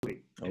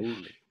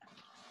Ooly.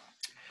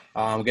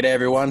 Good day,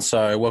 everyone.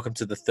 So, welcome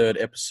to the third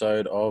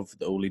episode of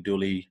the Ooly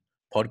Dooly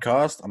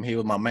podcast. I'm here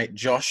with my mate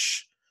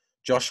Josh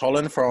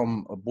Holland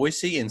from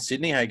Boysie in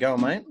Sydney. How you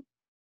going, mate?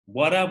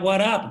 What up?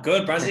 What up?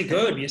 Good, Brazzy.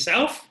 Good.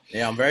 Yourself?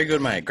 Yeah, I'm very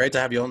good, mate. Great to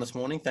have you on this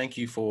morning. Thank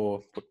you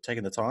for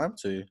taking the time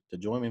to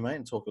join me, mate,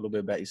 and talk a little bit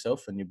about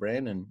yourself and your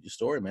brand and your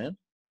story, man.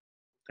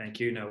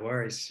 Thank you. No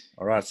worries.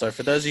 All right. So,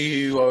 for those of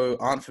you who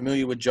aren't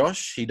familiar with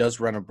Josh, he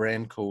does run a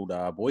brand called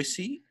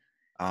Boysie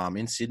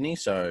in Sydney.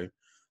 So,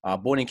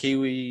 born in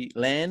Kiwi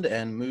land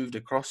and moved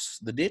across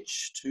the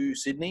ditch to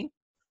Sydney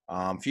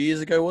a few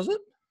years ago, was it?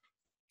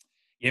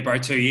 Yeah, bro.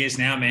 2 years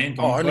now, man.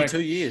 Only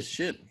 2 years.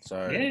 Shit.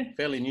 So yeah,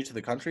 fairly new to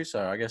the country.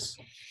 So I guess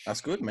that's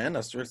good, man.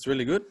 It's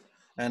really good.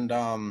 And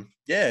and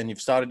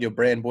you've started your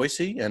brand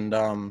Boysie, and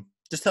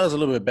just tell us a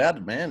little bit about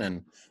it, man,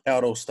 and how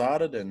it all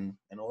started and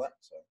all that.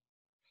 So.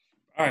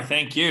 All right.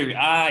 Thank you.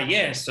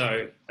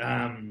 So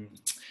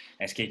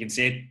as Keegan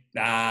said,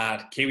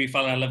 Kiwi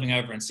fella living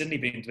over in Sydney,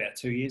 been about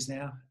 2 years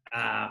now.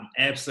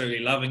 Absolutely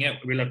loving it.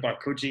 We live by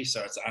Coogee,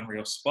 so it's an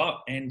unreal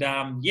spot. And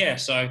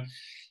so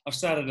I've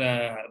started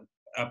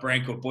a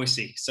brand called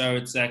Boysie. So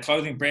it's a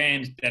clothing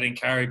brand that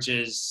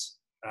encourages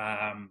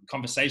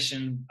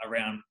conversation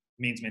around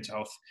men's mental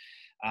health,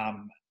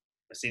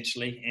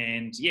 essentially.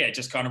 And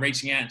just kind of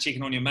reaching out and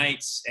checking on your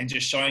mates and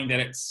just showing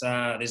that it's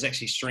there's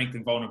actually strength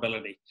and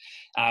vulnerability.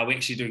 We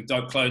actually do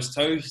dope clothes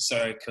too.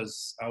 So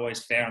because I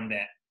always found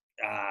that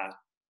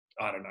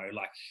I don't know,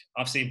 like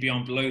I've seen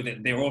Beyond Blue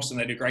that they're awesome,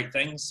 they do great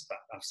things, but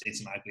I've seen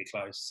some ugly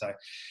clothes. So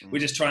we're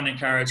just trying to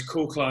encourage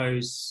cool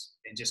clothes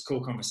and just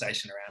cool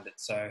conversation around it.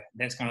 So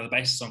that's kind of the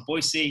basis on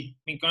Boysie.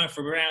 Been going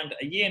for around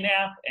a year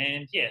now,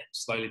 and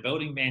slowly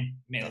building, man.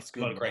 That's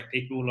good, a lot of great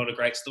people, a lot of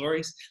great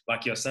stories,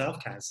 like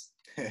yourself, Kaz.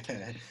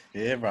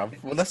 Yeah, bro.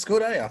 Well, that's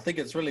good, eh? I think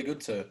it's really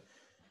good to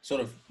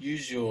sort of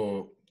use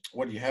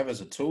what you have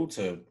as a tool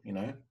to,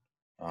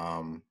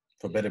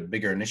 for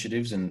bigger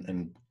initiatives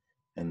and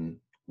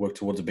work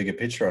towards a bigger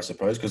picture, I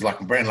suppose. Because like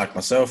a brand like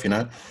myself,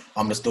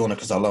 I'm just doing it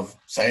because I love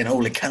saying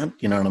 "Ooly Keint,"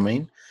 you know what I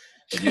mean?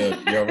 But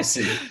you're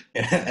obviously,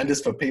 and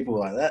just for people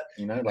like that,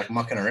 like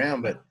mucking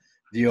around. But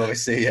you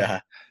obviously,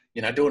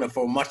 doing it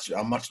for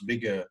a much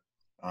bigger,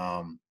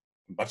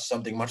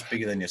 something much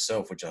bigger than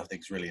yourself, which I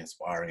think is really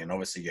inspiring. And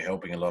obviously, you're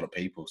helping a lot of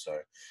people. So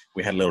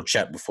we had a little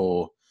chat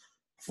before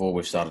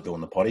we've started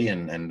doing the potty,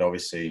 and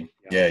obviously,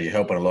 you're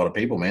helping a lot of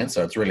people, man.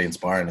 So it's really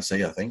inspiring to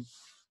see, I think.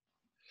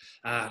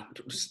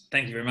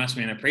 Thank you very much,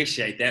 man. I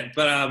appreciate that.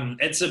 But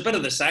it's a bit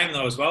of the same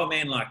though as well,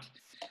 man. Like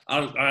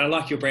I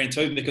like your brand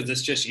too because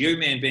it's just you,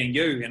 man, being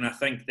you. And I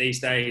think these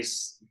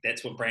days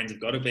that's what brands have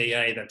got to be,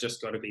 eh? They've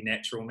just got to be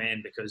natural,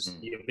 man, because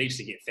you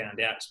eventually get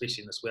found out,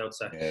 especially in this world.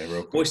 So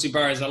real cool. Boysie,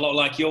 bro, is a lot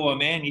like your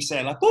man. You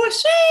say like,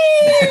 Boysie!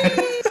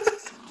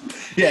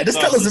 Yeah, just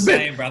tell us a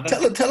bit.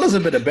 Tell us a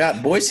bit about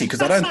Boysie,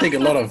 because I don't think a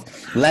lot of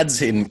lads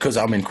because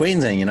I'm in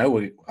Queensland,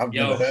 I've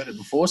never heard it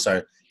before.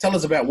 So tell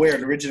us about where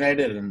it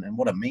originated and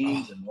what it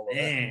means and all of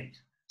that.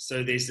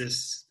 So there's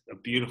a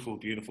beautiful,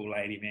 beautiful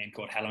lady, man,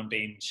 called Helen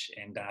Benj,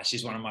 and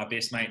she's one of my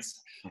best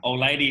mates, old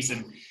ladies.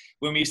 And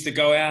when we used to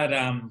go out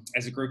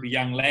as a group of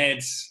young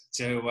lads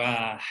to,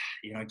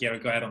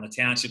 go out on the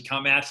town, she'd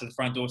come out to the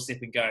front doorstep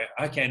and go,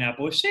 "Okay, now,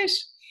 boys,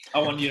 I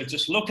want you to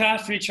just look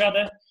after each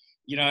other,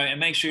 and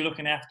make sure you're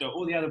looking after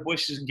all the other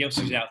boys and girls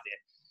who's out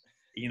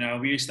there."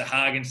 We used to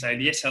hug and say,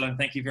 "Yes, Helen,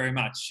 thank you very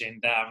much."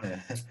 And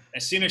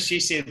as soon as she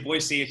said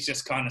Boysie, it's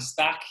just kind of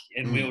stuck,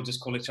 and we all just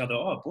call each other,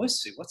 "Oh,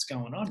 Boysie, what's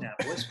going on now?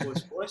 Boys."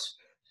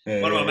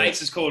 One of my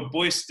mates is called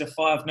Boyce to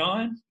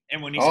 5'9",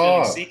 and when he's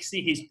feeling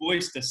sexy, he's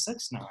Boyce to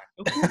 6'9".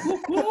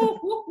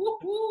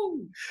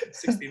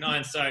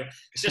 69. So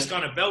it's just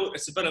kind of built.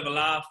 It's a bit of a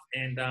laugh,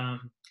 and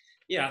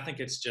I think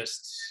it's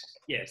just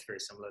it's very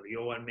similar to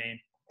your one, man.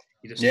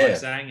 You just like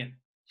saying it.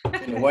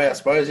 In a way, I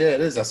suppose, it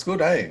is. That's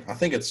good, eh? I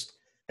think it's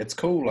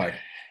cool. Like,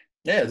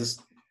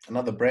 just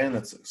another brand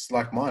that's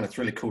like mine. It's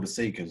really cool to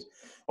see because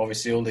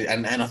obviously all the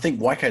and I think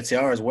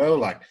YKTR as well.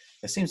 Like,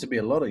 there seems to be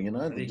a lot of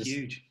they're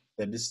huge.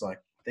 They're just like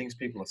things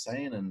people are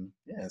saying, and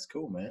it's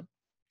cool, man.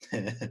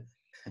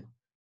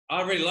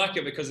 I really like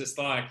it because it's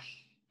like,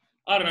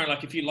 I don't know,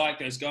 like if you like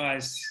those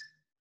guys,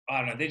 I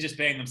don't know, they're just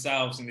being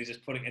themselves and they're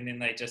just putting, and then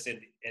they just at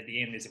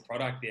the end there's a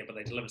product there, but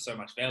they deliver so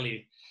much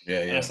value.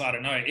 And it's, I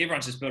don't know,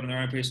 everyone's just building their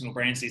own personal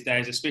brands these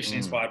days, especially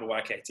inspired by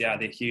YKTR.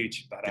 They're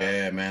huge, but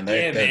man,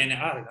 I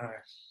don't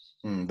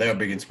know. They're a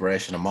big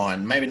inspiration of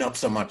mine. Maybe not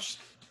so much.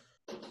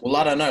 Well,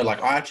 I don't know.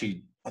 Like I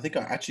think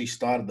I actually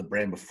started the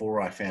brand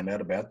before I found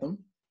out about them.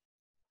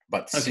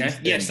 But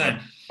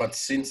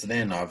since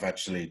then, I've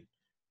actually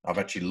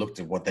looked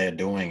at what they're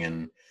doing,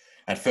 and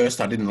at first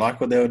I didn't like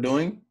what they were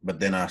doing, but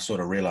then I sort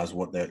of realized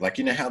what they're like.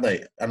 How I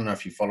don't know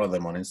if you follow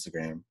them on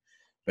Instagram,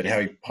 but how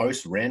he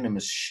posts random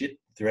as shit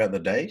throughout the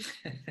day.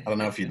 I don't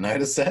know if you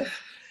noticed that.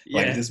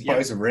 Like just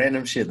posts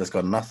random shit that's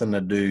got nothing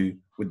to do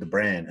with the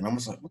brand, and I'm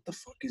just like, what the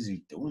fuck is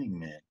he doing,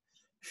 man?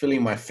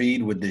 Filling my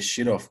feed with this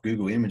shit off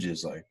Google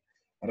Images, like.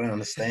 I don't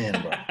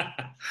understand, bro.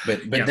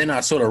 But then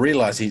I sort of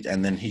realized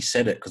and then he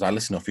said it because I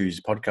listened to a few of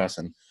his podcasts,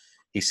 and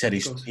he said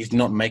he's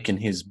not making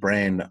his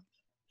brand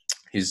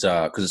his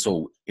because it's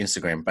all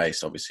Instagram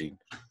based, obviously,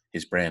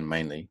 his brand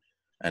mainly,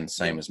 and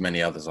same as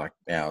many others like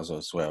ours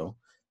as well.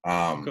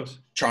 Of course.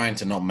 Trying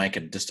to not make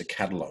it just a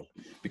catalog,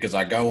 because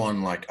I go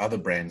on like other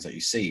brands that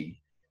you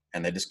see,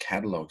 and they're just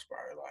catalogs, bro.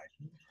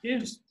 Like,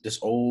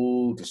 just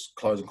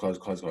close and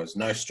close.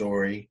 No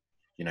story.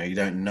 You know, you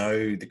don't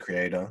know the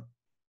creator.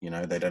 You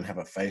know, they don't have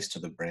a face to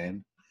the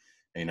brand.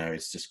 You know,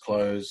 it's just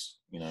clothes.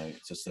 You know,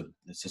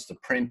 it's just a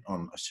print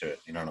on a shirt.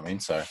 You know what I mean?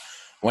 So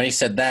when he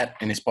said that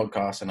in his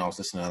podcast, and I was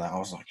listening to that, I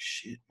was like,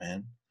 shit,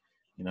 man.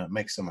 You know, it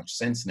makes so much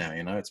sense now.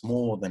 You know, it's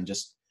more than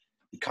just,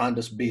 it can't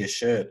just be a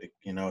shirt.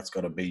 You know, it's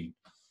got to be,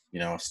 you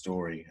know, a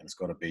story, and it's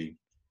got to be,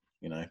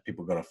 you know,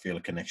 people got to feel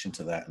a connection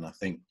to that. And I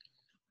think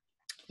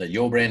that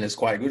your brand is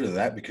quite good at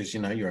that, because, you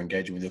know, you're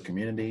engaging with your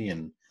community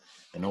and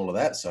all of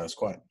that. So it's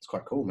quite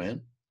cool,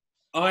 man.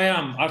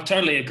 I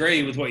totally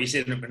agree with what you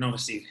said, and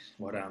obviously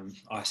what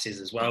I says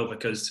as well,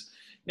 because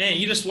man,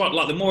 you just want,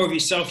 like, the more of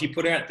yourself you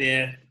put out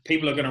there,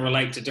 people are going to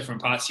relate to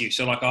different parts of you.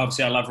 So like,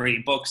 obviously I love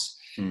reading books.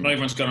 Not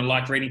everyone's going to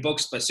like reading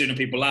books, but certain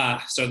people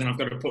are. So then I've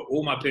got to put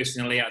all my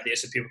personality out there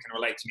so people can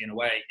relate to me in a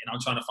way. And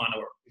I'm trying to find a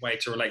way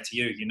to relate to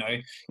you. You know,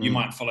 you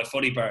might follow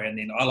footy, bro, and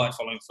then I like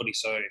following footy,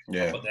 so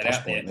I'll put that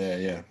out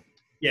there.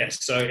 Yeah.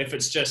 So if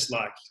it's just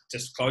like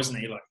just closing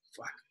it, you're like,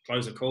 fuck,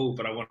 clothes are cool,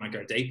 but I want to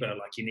go deeper.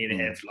 Like, you need to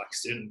have like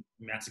certain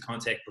amounts of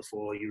contact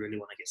before you really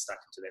want to get stuck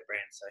into that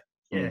brand. So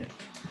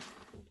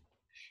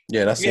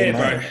yeah, that's it,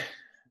 bro.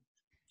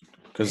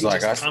 Because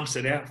like, I pumps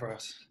it out for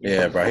us.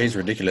 Yeah, bro, he's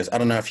ridiculous. I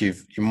don't know if you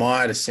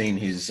might have seen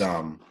his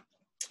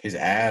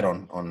ad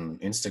on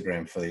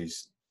Instagram for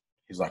his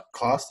like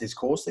his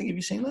course thing. Have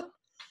you seen that?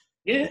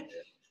 Yeah.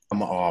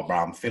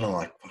 I'm feeling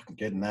like fucking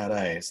getting that.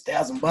 It's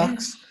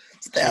 $1,000.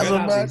 It's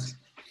 $1,000.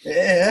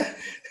 Yeah.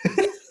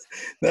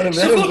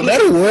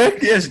 that'll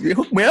work. Yes,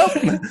 hook me up.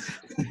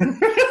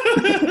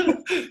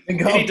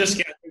 Any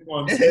discount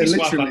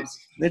ones.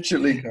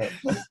 Literally.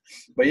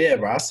 But yeah,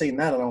 bro, I seen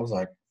that and I was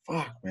like,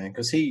 fuck, man,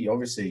 because he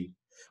obviously,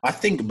 I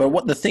think, but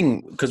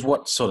because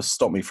what sort of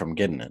stopped me from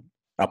getting it,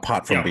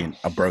 apart from being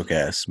a broke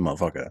ass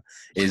motherfucker,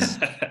 is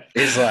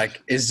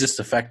just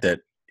the fact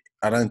that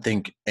I don't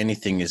think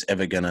anything is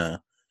ever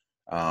gonna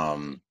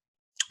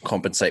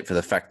compensate for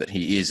the fact that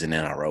he is an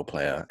NRL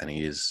player, and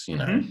he is, you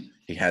know,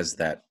 he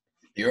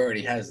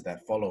already has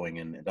that following,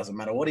 and it doesn't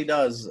matter what he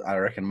does. I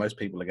reckon most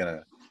people are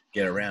gonna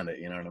get around it.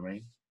 You know what I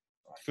mean?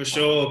 Like, for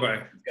sure,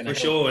 bro. For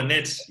sure, and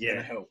that's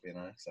gonna help. You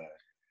know, so.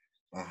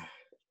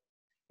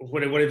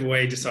 Whatever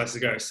way he decides to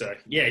go. So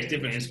yeah, it's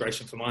definitely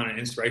inspiration for mine and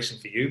inspiration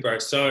for you, bro.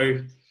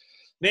 So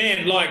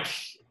man, like,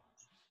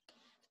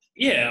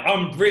 yeah,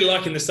 I'm really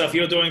liking the stuff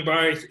you're doing,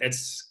 bro.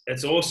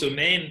 It's awesome,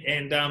 man.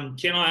 And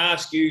can I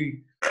ask you,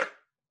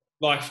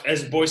 like,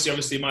 as Boysie,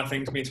 obviously my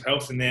thing's mental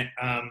health and that,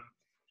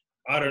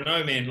 I don't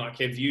know, man, like,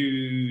 have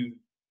you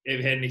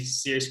ever had any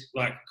serious,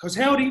 like, because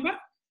how old are you, bro?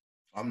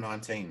 I'm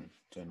 19,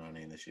 turn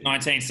 19 this year.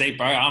 19, see,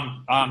 bro,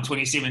 I'm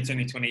 27,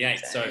 turning 28,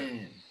 so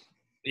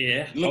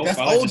yeah. Look, that's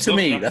old to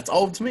me. That's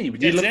old to me.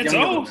 But you look younger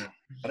old. than that.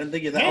 I don't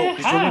think you're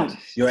that old.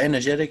 You're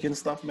energetic and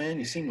stuff, man.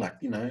 You seem like,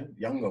 you know,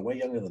 way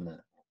younger than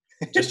that.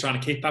 Just trying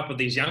to keep up with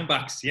these young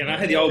bucks, you know,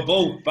 the old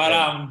bull. But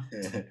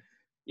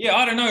yeah,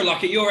 I don't know.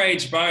 Like, at your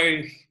age,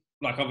 bro,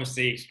 like,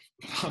 obviously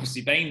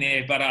been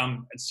there, but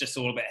it's just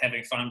all about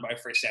having fun, bro.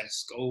 Fresh out of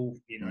school,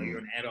 you know, you're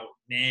an adult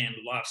man.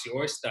 Life's your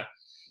oyster.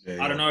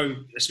 I don't know,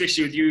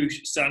 especially with you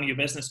starting your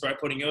business, bro,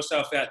 putting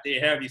yourself out there.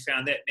 How have you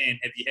found that, man?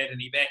 Have you had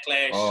any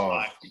backlash?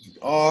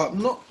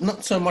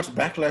 Not so much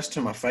backlash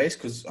to my face,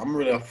 because I'm a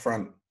really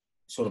upfront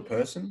sort of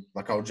person.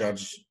 Like, I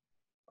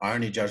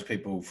only judge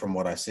people from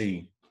what I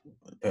see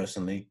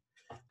personally.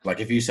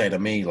 Like, if you say to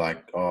me,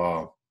 like,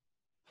 oh,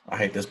 I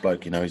hate this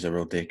bloke, you know, he's a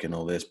real dick and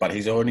all this, but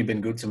he's only been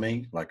good to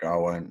me, like, I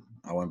won't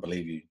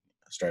believe you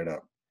straight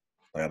up.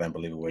 Like, I don't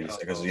believe a word you say,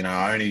 because, you know,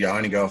 I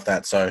only go off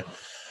that. So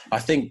I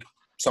think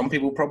some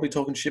people probably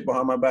talking shit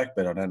behind my back,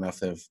 but I don't know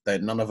if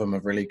none of them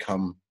have really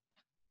come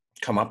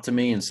up to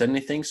me and said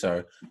anything.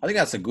 So I think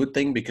that's a good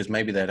thing, because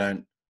maybe they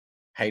don't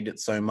hate it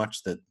so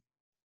much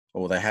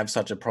or they have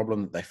such a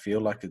problem that they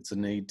feel like it's a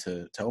need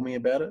to tell me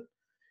about it.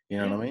 You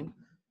know what I mean?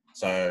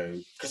 So,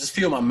 because a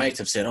few of my mates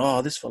have said,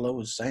 oh, this fellow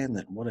was saying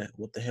that,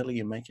 what the hell are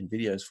you making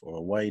videos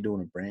for? Why are you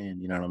doing a brand?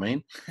 You know what I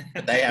mean?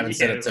 But they haven't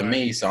said it to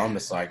me. So I'm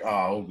just like, oh,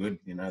 all good.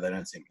 You know, they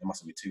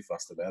mustn't be too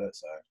fussed about it.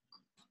 So,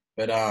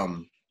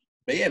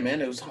 but yeah,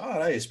 man, it was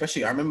hard, eh?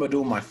 Especially, I remember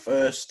doing the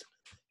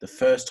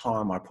first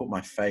time I put my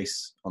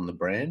face on the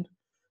brand.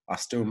 I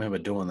still remember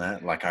doing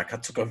that. Like, I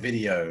took a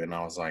video and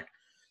I was like,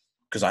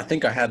 because I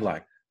think I had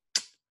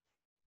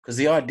because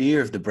the idea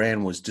of the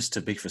brand was just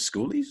to be for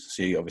schoolies.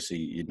 So obviously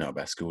you'd know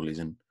about schoolies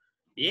and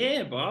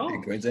bro.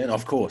 In Queensland,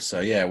 of course.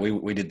 So yeah,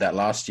 we did that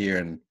last year,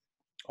 and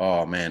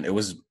oh man, it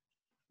was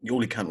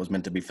Ooly Keint was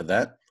meant to be for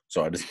that.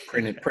 So I just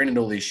printed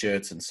all these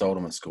shirts and sold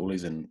them at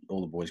schoolies, and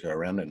all the boys go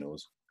around it, and it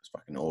was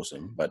fucking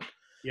awesome. But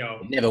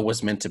it never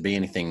was meant to be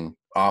anything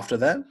after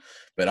that.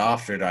 But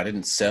after it, I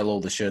didn't sell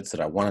all the shirts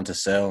that I wanted to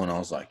sell, and I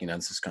was like, you know,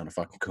 this is kind of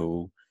fucking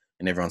cool,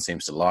 and everyone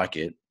seems to like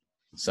it.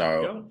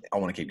 So I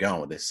want to keep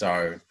going with this.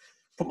 So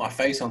put my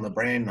face on the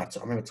brand. I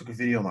remember I took a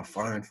video on my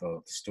phone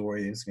for the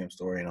story, Instagram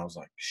story, and I was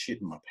like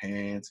shitting my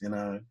pants, you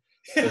know.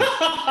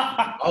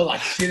 I was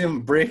like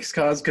shitting bricks,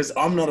 because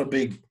I'm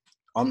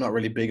not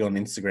really big on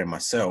Instagram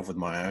myself with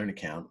my own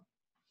account.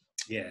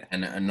 Yeah.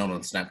 And not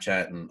on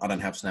Snapchat, and I don't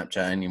have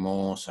Snapchat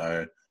anymore,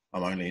 so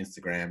I'm only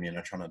Instagram, you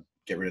know, trying to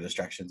get rid of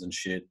distractions and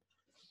shit.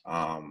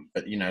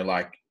 But you know,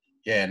 like,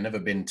 yeah, never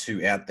been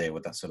too out there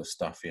with that sort of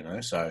stuff, you know.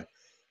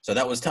 So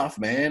that was tough,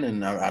 man.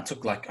 And I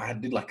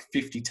did like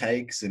 50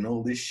 takes and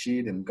all this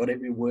shit and got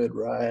every word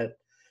right.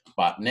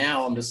 But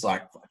now I'm just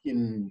like,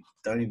 fucking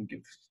don't even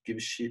give a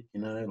shit, you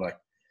know, like,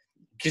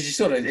 because you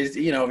sort of,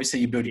 you know, obviously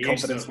you build your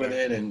confidence with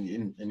it, and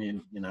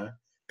you know,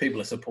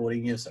 people are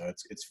supporting you, so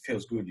it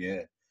feels good,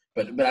 yeah.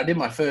 But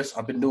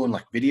I've been doing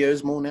like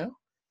videos more now,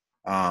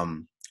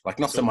 like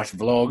not so much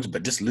vlogs,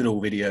 but just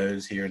little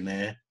videos here and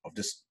there of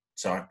just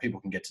so people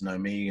can get to know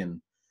me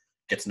and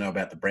get to know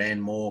about the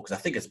brand more, because I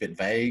think it's a bit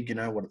vague, you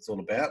know, what it's all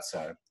about.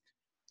 So,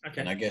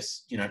 and I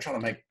guess, you know, trying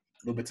to make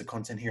little bits of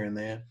content here and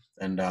there,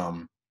 and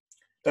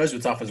those were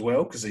tough as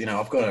well, because, you know,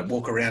 I've got to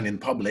walk around in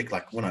public,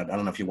 like when I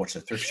don't know if you watch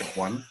the thrift shop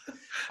one,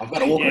 I've got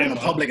to walk around in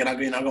public, and I've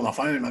got my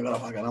phone, I've got to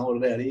fucking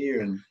hold it out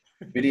here and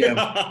video,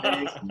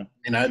 and,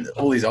 you know,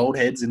 all these old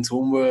heads in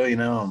Toowoomba, you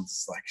know, I'm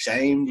just like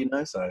shamed, you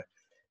know, so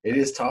it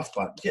is tough,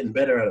 but getting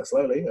better at it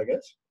slowly, I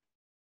guess.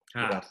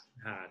 Hard.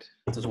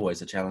 It's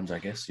always a challenge, I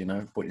guess, you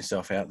know, putting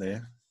yourself out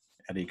there,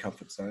 out of your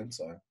comfort zone,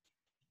 so.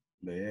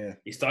 But yeah.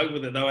 You stoked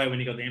with it though, when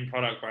you got the end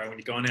product, bro, when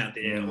you're going out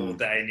there all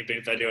day and you've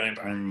been videoing,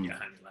 bro, and you're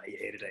home, like,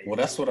 yeah, today. Well,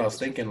 that's what I was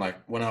thinking, like,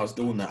 when I was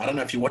doing that. I don't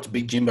know if you watch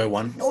Big Jimbo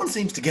one. No one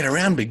seems to get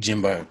around Big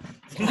Jimbo.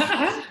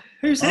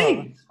 Who's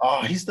he?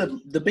 Oh, he's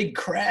the big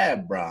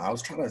crab, bro. I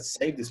was trying to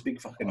save this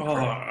big fucking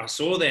crab. I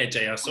saw that,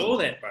 Jay. I saw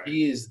that, bro.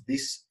 He is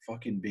this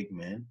fucking big,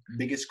 man.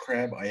 Biggest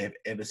crab I have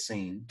ever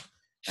seen.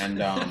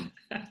 And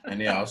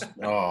and yeah, I was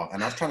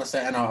trying to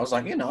say, and I was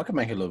like, you know, I could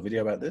make a little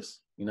video about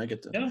this, you know,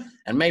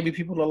 and maybe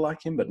people will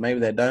like him, but maybe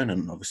they don't,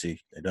 and obviously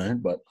they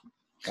don't. But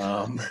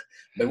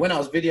when I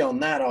was videoing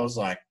that, I was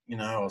like, you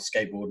know, I was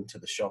skateboarding to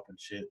the shop and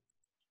shit,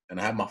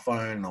 and I had my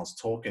phone and I was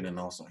talking, and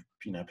I was like,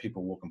 you know,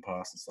 people walking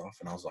past and stuff,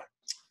 and I was like,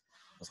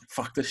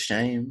 fuck this,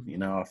 shame, you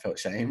know, I felt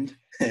shamed.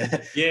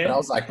 Yeah. But I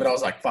was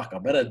like, fuck, I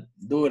better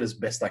do it as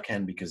best I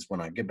can, because when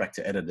I get back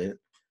to edit it,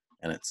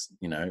 and it's,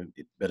 you know,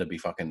 it better be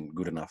fucking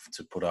good enough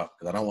to put up,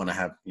 because I don't want to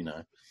have, you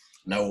know,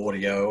 no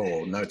audio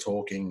or no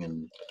talking,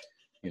 and,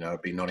 you know,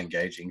 be not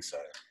engaging. So,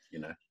 you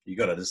know, you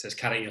got to just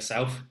cut it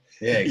yourself.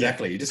 Yeah,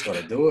 exactly. You just got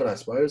to do it, I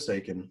suppose, so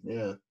you can,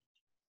 yeah.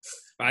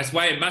 But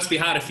it must be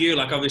hard for you.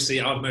 Like, obviously,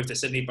 I've moved to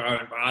Sydney, bro,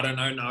 and I don't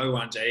know no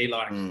one, G.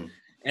 Like,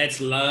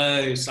 it's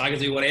low, so I can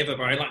do whatever,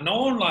 bro. Like,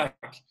 no one, like,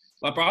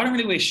 bro, I don't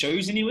really wear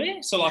shoes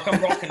anywhere. So, like, I'm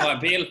rocking,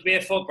 like,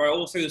 barefoot, bro,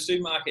 all through the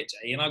supermarket,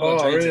 G. And I've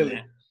got jeans in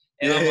there.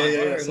 And I'm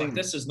like, bro, like,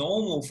 this is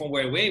normal from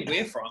where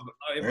we're from, but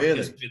no, everyone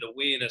gives me the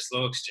weirdest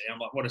looks, G. I'm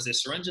like, what is there,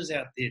 syringes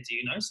out there? Do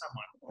you know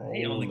someone?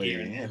 Hey, on the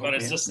gear. Yeah, but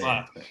it's just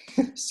like,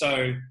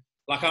 so,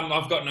 like, I don't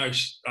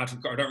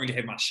really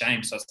have much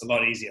shame, so it's a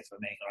lot easier for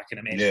me. I can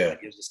imagine,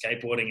 like, you're just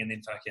skateboarding, and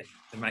then fucking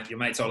your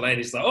mate's old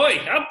lady's like, oi,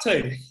 up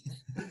to?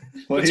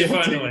 Put your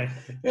phone away.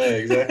 Yeah,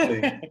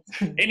 exactly.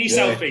 Any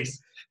selfies?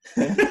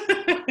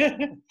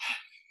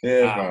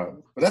 Yeah,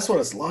 bro. But that's what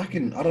it's like,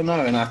 and I don't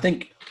know, and I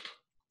think,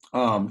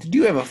 did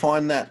you ever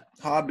find that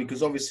hard?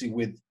 Because obviously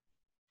with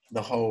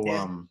the whole,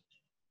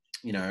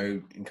 you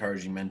know,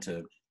 encouraging men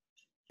to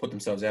put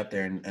themselves out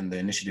there and the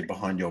initiative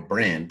behind your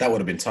brand, that would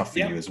have been tough for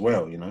you as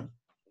well, you know?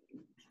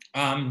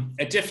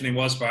 It definitely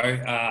was,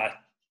 bro.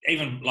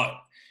 Even, like,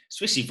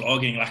 especially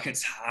vlogging, like,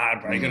 it's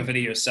hard, bro. You got to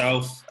video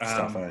yourself.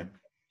 I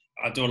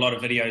do a lot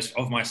of videos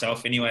of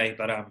myself anyway,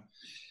 but,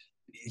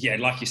 yeah,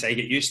 like you say, you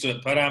get used to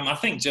it. But I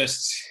think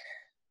just...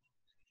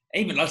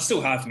 Even, like, it's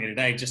still hard for me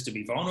today just to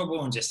be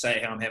vulnerable and just say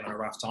how I'm having a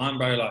rough time,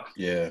 bro. Like,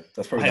 yeah,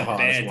 that's probably the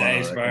hardest one. Bad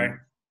days, bro.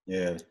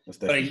 Yeah, that's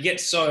definitely. But you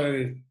get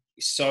so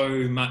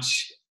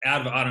much out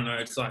of it. I don't know.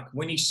 It's like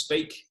when you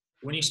speak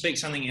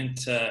something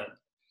into.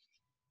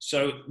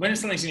 So when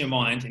something's in your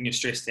mind and you're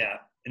stressed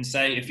out, and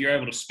say if you're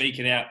able to speak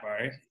it out,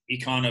 bro, you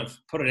kind of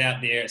put it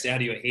out there. It's out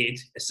of your head.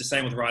 It's the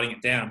same with writing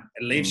it down.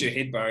 It leaves your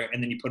head, bro,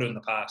 and then you put it in the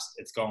past.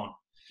 It's gone.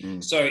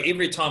 So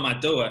every time I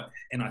do it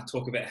and I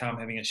talk about how I'm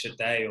having a shit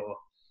day, or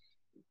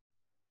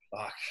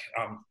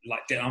I'm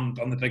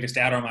the biggest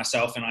doubter on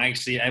myself, and I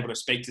actually able to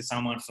speak to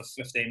someone for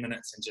 15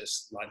 minutes and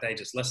just like they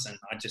just listen,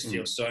 I just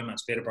feel so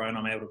much better, bro, and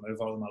I'm able to move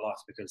on with my life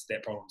because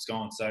that problem's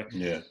gone. So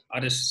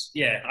I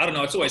don't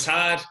know, it's always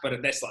hard,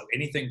 but that's like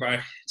anything, bro.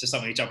 It's just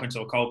something you jump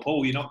into a cold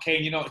pool, you're not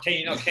keen,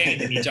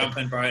 and you jump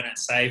in, bro, and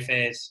it's safe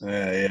as.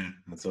 Yeah,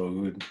 that's all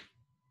good.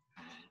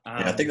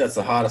 I think that's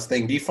the hardest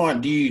thing. Do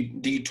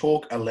you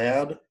talk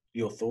aloud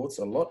your thoughts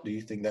a lot? Do you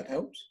think that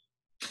helps?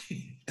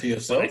 To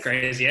yourself? What,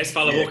 crazy ass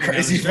fella walking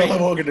crazy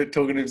fella walking and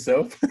talking to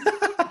himself.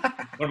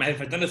 What am I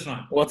having for dinner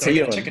tonight? What's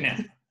he on? Chicken out.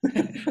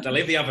 They'll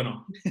leave the oven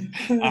on.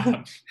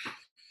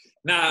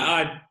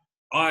 I'll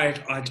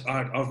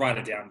write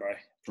it down, bro.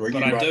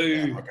 But I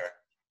do,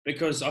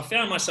 because I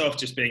found myself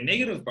just being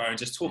negative, bro, and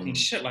just talking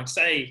shit. Like,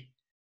 say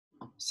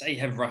say you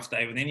have a rough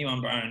day with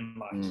anyone, bro, and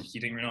like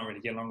you're not really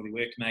getting along with your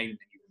workmate, and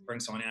you bring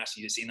someone else,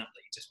 you just end up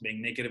just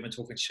being negative and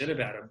talking shit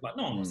about them. Like,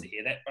 no one wants to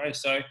hear that, bro.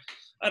 So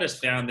I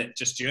just found that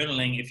just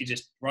journaling, if you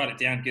just write it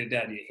down, get it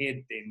out of your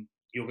head, then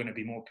you're going to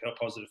be more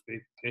positive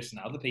person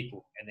to other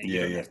people, and then you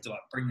don't have to like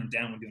bring them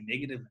down with your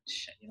negative and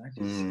shit, you know?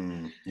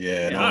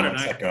 No I one don't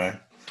likes know. that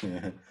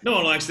guy. No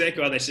one likes that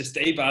guy. That's just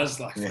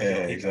D-Buzz. Like,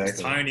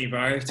 exactly. Tony,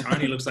 bro.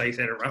 Tony looks like he's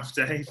had a rough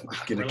day.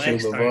 Get to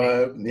kill the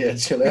vibe. Yeah,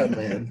 chill out,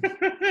 man.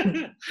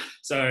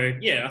 So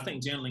yeah, I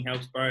think journaling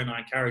helps, bro, and I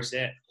encourage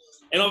that.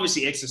 And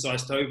obviously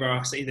exercise too, bro.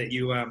 I see that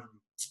you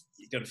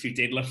got a few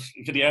deadlift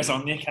videos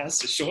on there, cuz.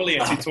 So surely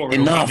a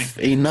tutorial.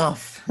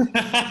 Enough.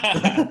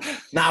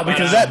 Nah,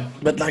 because that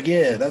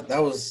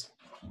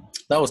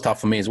was tough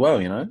for me as well,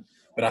 you know.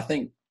 But I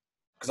think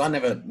because I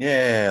never,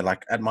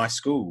 like at my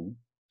school,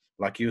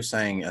 like you were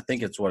saying, I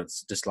think it's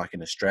just like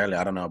in Australia.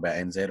 I don't know about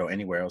NZ or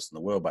anywhere else in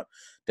the world, but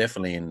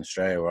definitely in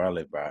Australia where I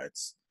live, bro.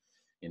 It's,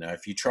 you know,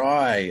 if you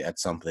try at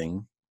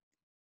something,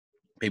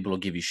 people will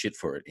give you shit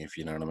for it, if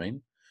you know what I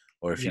mean.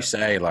 Or if you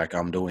say like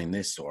I'm doing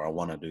this or I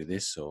want to do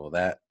this or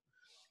that,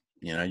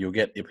 you know, you'll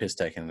get your piss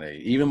taken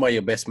away, even by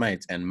your best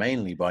mates, and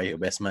mainly by your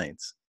best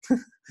mates.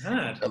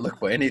 They'll look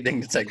for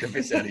anything to take the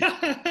piss out of you.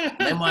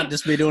 They might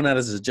just be doing that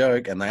as a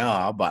joke, and they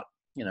are, but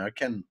you know,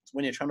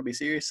 when you're trying to be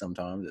serious,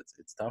 sometimes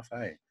it's tough,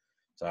 hey.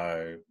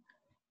 So,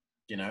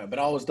 you know, but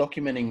I was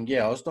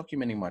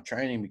documenting my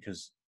training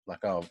because,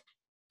 like,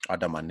 I've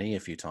done my knee a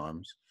few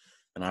times,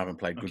 and I haven't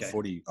played good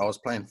footy. I was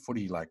playing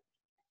footy like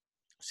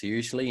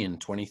seriously in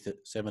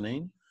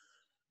 2017.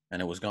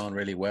 And it was going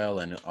really well,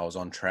 and I was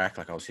on track,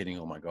 like I was hitting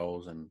all my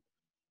goals, and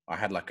I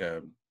had like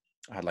a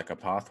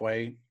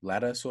pathway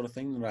ladder sort of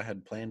thing that I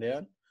had planned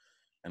out,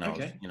 and I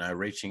was, you know,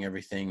 reaching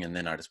everything, and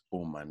then I just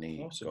boom, my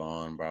knee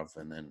gone, bruv,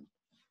 and then,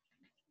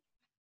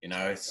 you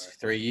know, it's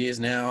 3 years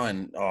now,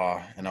 and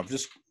I've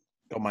just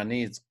got my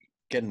knee. It's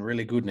getting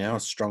really good now.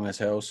 It's strong as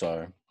hell.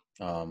 So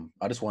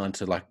I just wanted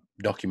to like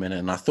document it,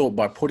 and I thought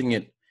by putting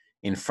it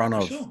in front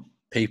of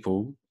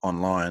people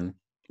online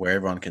where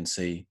everyone can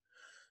see,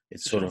 it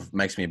sort of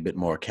makes me a bit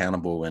more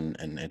accountable, and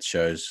it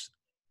shows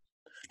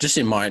just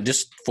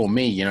for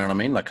me, you know what I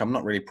mean? Like, I'm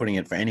not really putting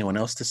it for anyone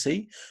else to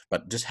see,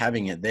 but just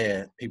having it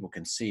there, people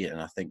can see it.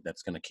 And I think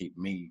that's going to keep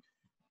me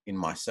in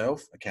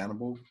myself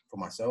accountable for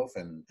myself.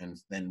 And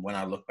then when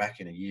I look back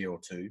in a year or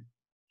two,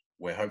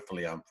 where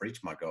hopefully I've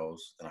reached my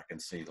goals, then I can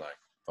see like,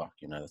 fuck,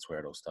 you know, that's where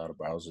it all started,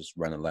 bro. I was just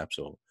running laps,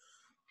 or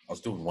I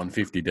was doing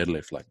 150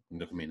 deadlift. Like,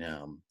 look at me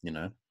now, you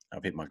know,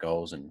 I've hit my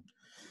goals. And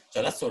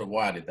so that's sort of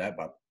why I did that.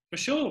 But for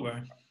sure,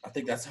 bro. I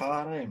think that's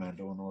hard, man,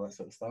 doing all that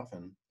sort of stuff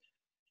and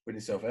putting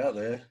yourself out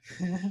there.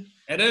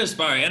 It is,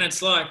 bro. And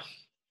it's like,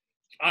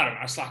 I don't know,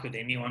 it's like with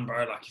anyone,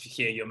 bro. Like, if you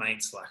hear your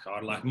mates,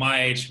 like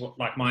my age at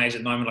the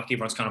moment, like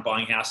everyone's kind of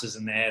buying houses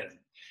and that, and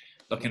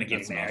looking to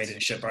get married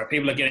and shit, bro.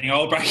 People are getting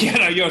old, bro. You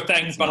know, your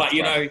things, but like,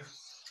 you know,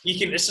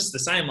 it's just the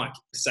same. Like,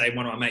 say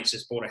one of my mates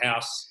just bought a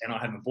house and I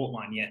haven't bought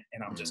mine yet,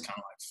 and I'm just kind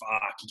of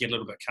like, fuck, you get a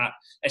little bit cut.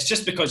 It's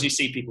just because you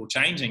see people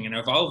changing and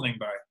evolving,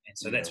 bro, and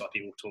so that's why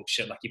people talk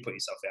shit. Like, you put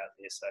yourself out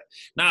there. So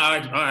no,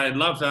 I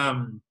love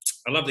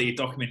that you're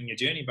documenting your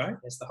journey, bro.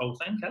 That's the whole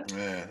thing, huh?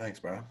 Yeah, thanks,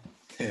 bro.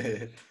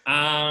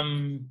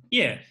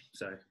 Yeah.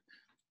 So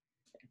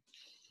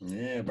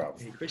yeah, bro.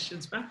 Any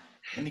questions, bro?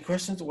 Any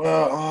questions?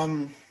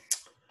 Well,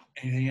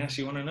 anything else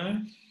you want to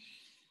know? I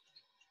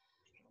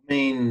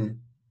mean,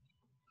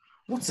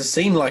 what's the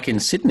scene like in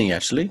Sydney,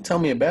 actually? Tell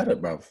me about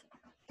it, bruv.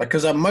 Like,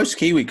 because most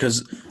Kiwi,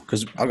 because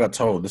I got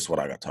told, this is what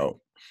I got told.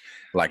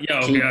 Like,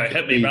 yo,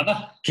 hit me,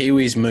 brother.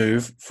 Kiwis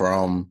move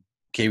from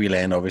Kiwi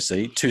land,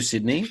 obviously, to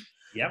Sydney.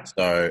 Yep.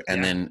 So,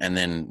 and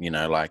then, you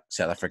know, like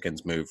South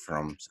Africans move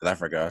from South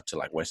Africa to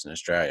like Western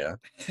Australia.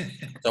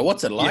 So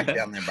what's it like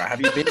down there, bro?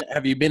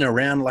 Have you been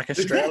around like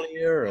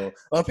Australia or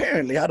well,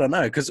 apparently, I don't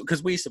know.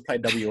 Cause we used to play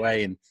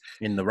WA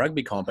in the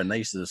rugby comp, and they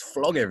used to just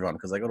flog everyone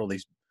because they got all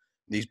these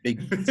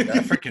big South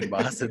African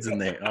bastards in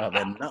there. Oh,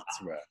 they're nuts,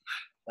 bro.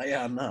 They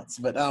are nuts.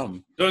 But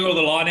doing all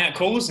the line out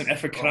calls and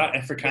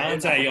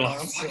Afrikaans, you're like,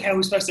 fuck, how are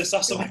we supposed to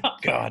suss them out?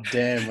 God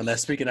damn, when they're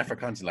speaking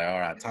Afrikaans, you're like, all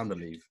right, time to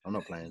leave. I'm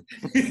not playing.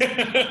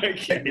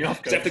 Take me off,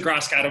 except the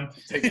grass cut them.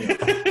 Take me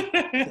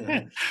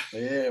off.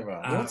 Yeah,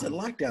 bro. What's it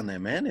like down there,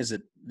 man? Is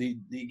it do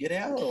you get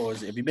out, or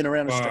have you been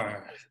around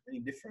Australia? Is it any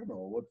different,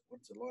 or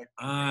what's it like?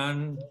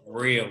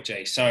 Unreal,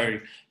 Jay. So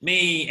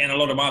me and a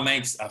lot of my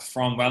mates are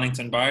from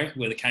Wellington, bro,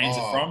 where the Keins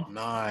are from.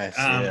 Nice.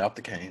 Yeah, up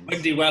the Keins.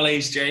 Windy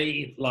wellies,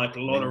 G, like a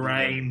lot of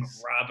rain,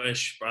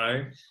 rubbish,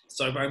 bro.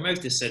 So, bro,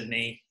 moved to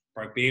Sydney,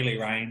 bro, barely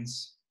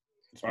rains.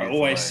 Bro,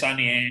 always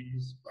sunny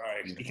ends, bro.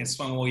 Beautiful. You can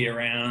swim all year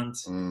round.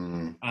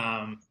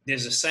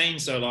 There's a scene,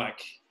 so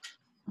like,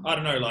 I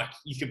don't know, like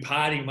you can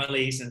party in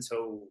wellies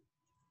until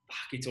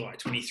like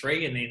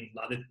 23, and then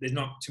like, there's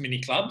not too many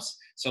clubs.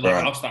 So like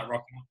I'll start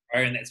rocking up,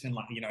 bro, and that's been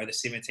like, you know, the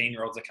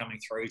 17-year-olds are coming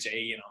through,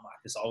 G, and I'm like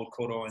this old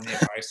kudo in there,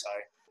 bro. So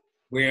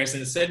whereas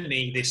in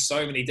Sydney, there's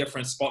so many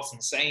different spots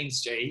and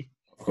scenes, G,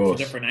 for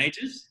different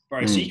ages,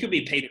 bro. So you could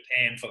be Peter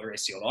Pan for the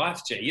rest of your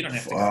life, G. You don't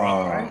have to grow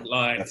up, bro.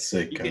 Like, that's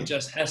sick, you can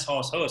just hiss,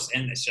 hoss,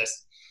 and it's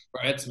just,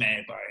 bro, it's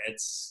mad, bro.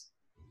 It's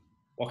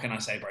what can I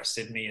say, bro?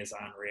 Sydney is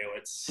unreal.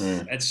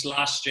 It's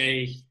last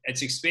G.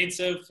 It's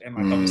expensive, and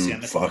like obviously,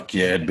 fuck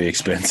yeah, it'd be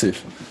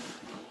expensive.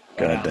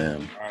 God damn.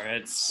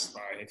 Bro,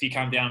 if you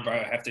come down, bro,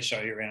 I have to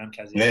show you around.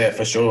 Yeah,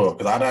 for sure.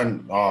 Because I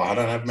don't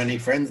have many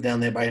friends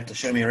down there, but you have to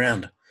show me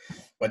around.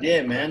 But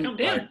yeah, man, come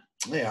down.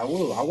 I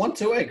will. I want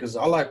to, because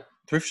I like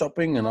thrift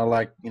shopping, and I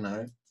like, I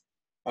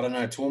don't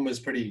know,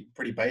 Toowoomba's pretty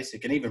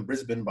basic, and even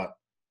Brisbane, but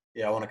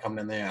yeah, I want to come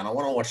down there, and I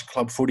want to watch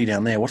club footy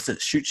down there. What's it,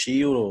 Shoot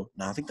Shield, or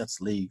no? I think that's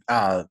league,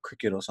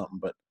 cricket or something.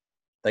 But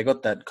they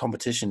got that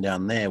competition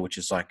down there, which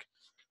is like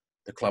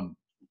the club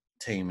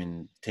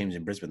teams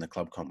in Brisbane, the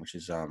club comp, which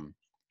is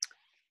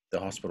the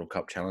Hospital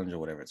Cup Challenge or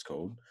whatever it's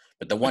called.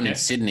 But the one in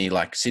Sydney,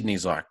 like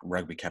Sydney's like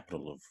rugby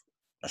capital of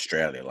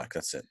Australia. Like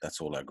that's it. That's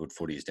all our good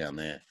footies down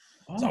there.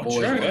 Oh, so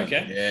true.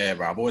 Yeah,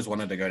 bro. I've always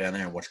wanted to go down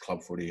there and watch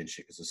club footy and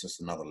shit, because it's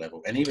just another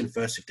level. And even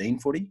first 15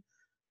 footy.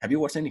 Have you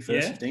watched any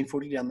first 15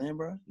 footy down there,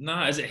 bro?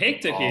 No, is it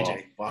hectic here, G?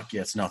 Fuck yeah,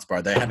 it's nuts, bro.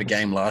 They had a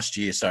game last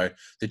year, so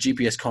the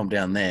GPS comp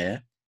down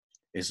there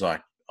is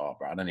like, bro,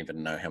 I don't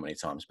even know how many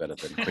times better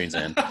than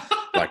Queensland.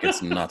 Like,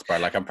 it's nuts, bro.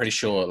 Like, I'm pretty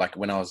sure, like,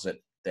 when I was at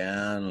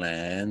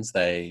Downlands,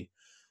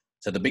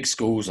 so the big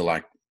schools are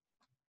like,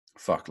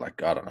 I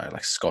don't know,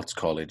 like Scots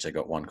College. They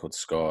got one called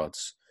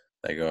Scots.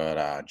 They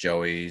got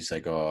Joey's.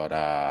 They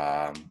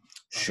got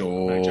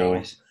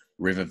Shaw,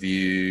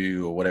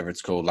 Riverview, or whatever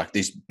it's called. Like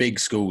these big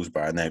schools,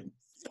 bro, and they're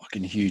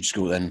fucking huge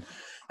schools.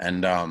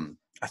 And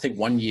I think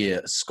one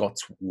year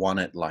Scots won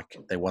it, like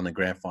they won the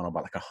grand final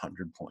by like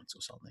 100 points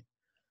or something.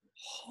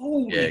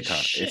 Holy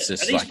shit! It's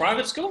just are these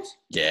private schools?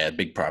 Yeah,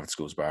 big private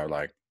schools, bro.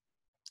 Like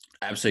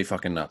absolutely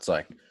fucking nuts.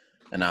 Like,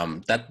 and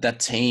that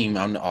team,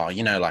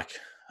 like,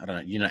 I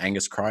don't know,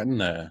 Angus Crichton,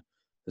 the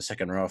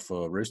second row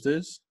for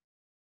Roosters.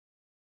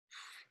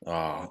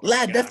 Oh,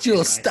 lad, that's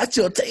your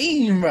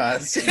team, bro.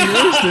 Sydney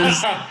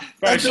Roosters.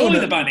 Bro, surely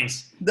the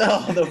Bunnies.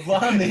 No, the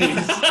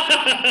Bunnies.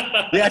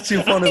 The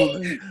actual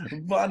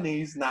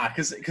Bunnies. Nah,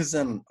 because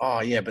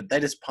but they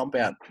just pump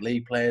out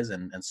league players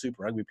and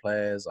Super Rugby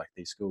players, like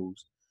these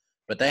schools.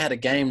 But they had a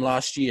game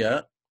last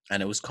year,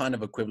 and it was kind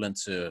of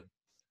equivalent to,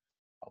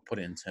 I'll put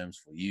it in terms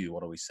for you,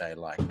 what do we say,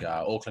 like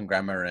Auckland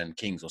Grammar and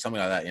Kings or something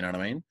like that, you know what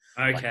I mean?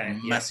 Okay.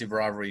 Like massive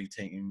rivalry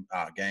team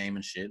game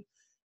and shit.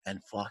 And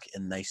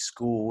they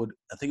scored,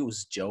 I think it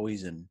was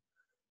Joey's, and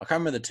I can't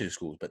remember the two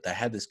schools, but they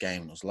had this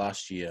game. It was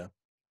last year,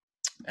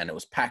 and it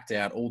was packed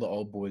out, all the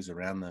old boys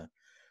around the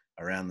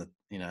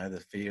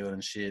the field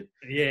and shit.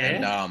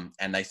 Yeah.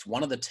 And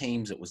one of the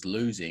teams that was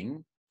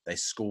losing, they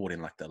scored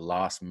in like the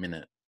last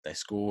minute. They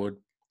scored,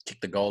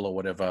 kicked the goal or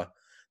whatever.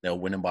 They were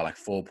winning by like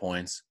 4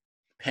 points.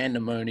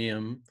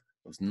 Pandemonium.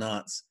 It was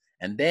nuts.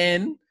 And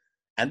then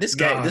get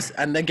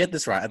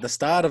this right, at the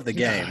start of the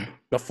game,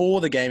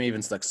 before the game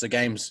even starts, so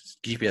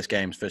GPS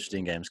games, first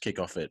 15 games kick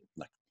off at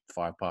like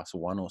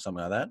 1:05 or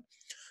something like that.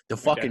 The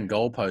fucking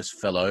goalpost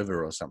fell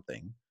over or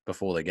something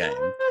before the game.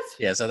 What?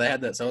 Yeah, so they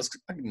had that. So it was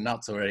fucking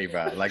nuts already,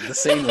 bro. Like the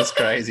scene was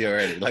crazy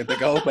already. Like the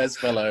goalpost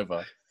fell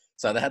over.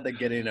 So they had to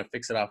get in and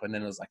fix it up. And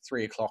then it was like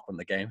 3:00 when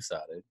the game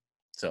started.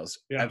 So it was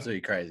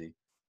absolutely crazy.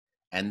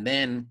 And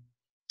then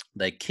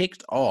they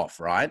kicked off,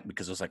 right?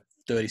 Because it was like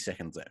 30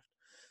 seconds left.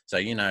 So,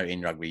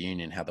 in rugby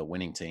union, how the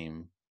losing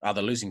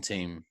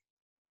team,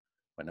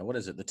 what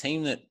is it? The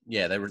team that,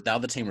 the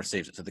other team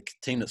receives it. So the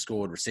team that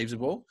scored receives the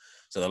ball.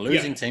 So the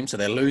losing team, so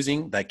they're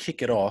losing, they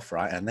kick it off,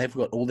 right? And they've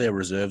got all their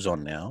reserves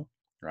on now,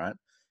 right?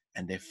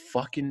 And they're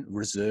fucking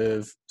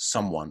reserve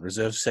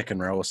second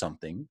row or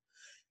something.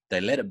 They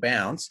let it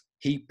bounce.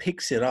 He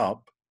picks it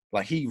up.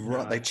 Like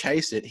they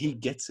chase it. He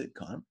gets it,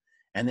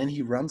 and then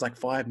he runs like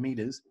 5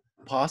 meters,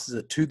 passes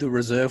it to the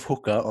reserve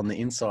hooker on the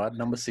inside,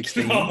 number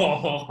 16.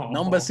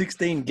 Number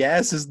 16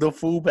 gasses the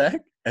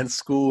fullback and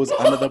scores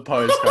under the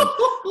post,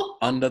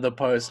 under the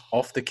post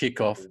off the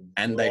kickoff,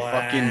 and they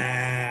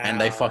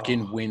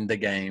fucking win the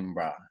game,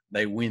 bro.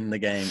 They win the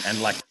game, and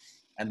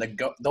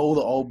all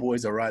the old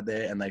boys are right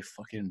there, and they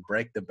fucking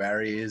break the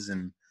barriers,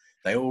 and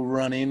they all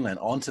run in and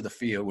onto the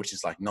field, which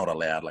is like not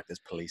allowed. Like there's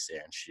police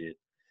there and shit,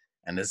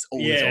 and there's all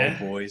these old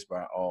boys,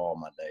 bro. Oh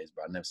my days,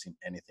 bro. I've never seen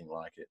anything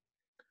like it.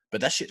 But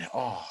that shit,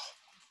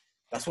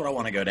 that's what I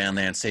want to go down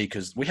there and see,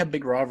 because we have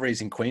big rivalries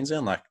in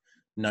Queensland, like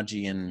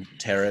Nudgee and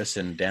Terrace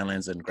and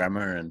Downlands and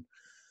Grammar,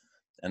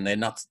 and they're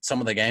nuts. Some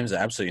of the games are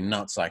absolutely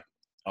nuts. Like,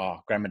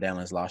 Grammar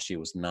Downlands last year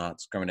was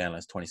nuts. Grammar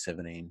Downlands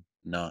 2017,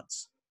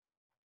 nuts.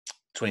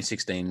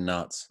 2016,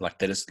 nuts. Like,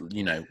 they're just,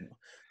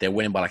 they're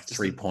winning by like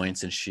 3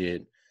 points and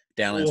shit.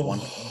 Downlands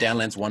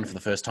won for the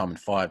first time in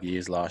 5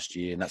 years last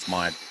year, and that's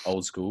my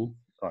old school.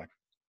 Like,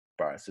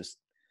 bro, it's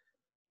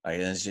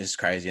just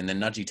crazy. And then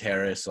Nudgee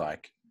Terrace,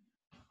 like,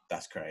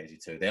 that's crazy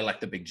too. They're like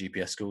the big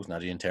GPS schools,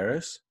 Nudgee and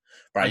Terrace.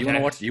 Bro, you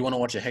want to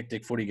watch a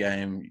hectic footy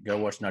game? Go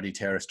watch Nudgee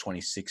Terrace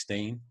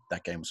 2016.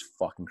 That game was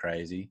fucking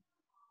crazy.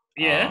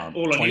 Yeah,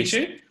 all on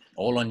YouTube.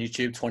 All on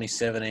YouTube.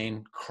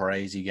 2017,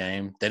 crazy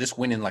game. They're just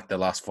winning like the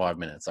last 5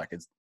 minutes. Like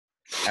it's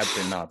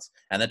absolutely nuts.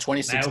 And the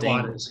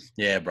 2016,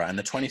 yeah, bro. And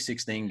the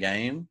 2016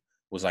 game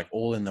was like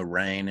all in the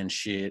rain and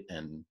shit,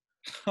 and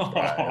bro,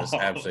 it was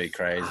absolutely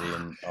crazy.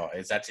 And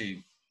it's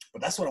actually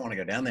But that's what I want to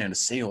go down there and to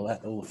see all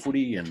the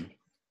footy and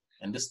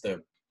just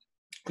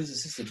because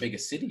it's just the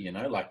biggest city, you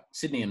know, like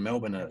Sydney and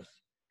Melbourne are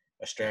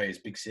Australia's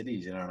big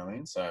cities, you know what I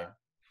mean? So,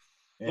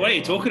 yeah, What are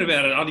you talking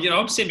about?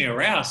 I'm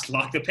semi-aroused.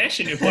 Like the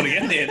passion you're putting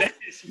in there, that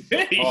is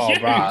very huge.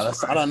 Bro,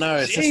 I don't know.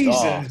 It's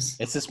Jesus.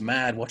 it's just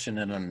mad watching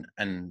it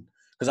and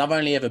because I've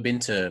only ever been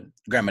to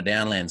Grandma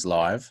Downlands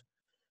live,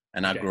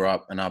 and I grew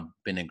up and I've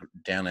been in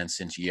Downlands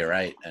since year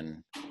 8,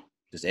 and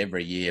just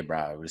every year,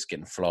 bro, we're just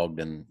getting flogged,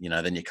 and you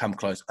know, then you come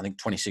close. I think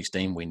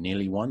 2016 we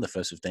nearly won the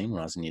first 15 when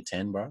I was in year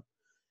 10, bro.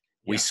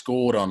 We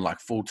scored on like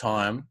full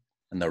time.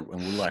 And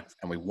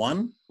we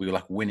won. We were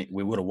like winning.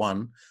 We would have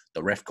won.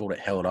 The ref called it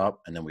held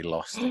up, and then we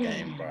lost the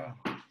game, bro.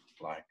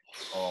 Like,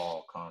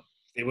 can't.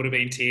 There would have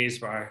been tears,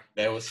 bro.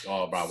 There was,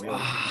 bro. We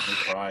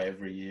cry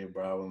every year,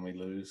 bro, when we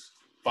lose.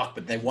 Fuck,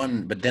 but they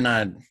won. But then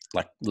I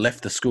like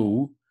left the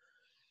school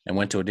and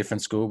went to a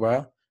different school,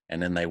 bro.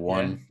 And then they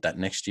won that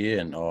next year.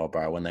 And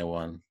bro, when they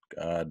won,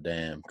 god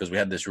damn, because we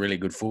had this really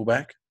good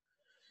fullback.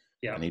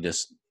 Yeah. And he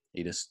just.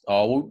 They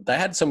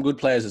had some good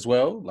players as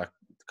well. Like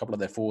a couple of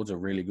their forwards are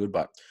really good,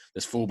 but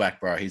this fullback,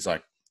 bro, he's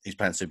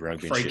playing Super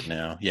Rugby and shit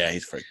now. Yeah,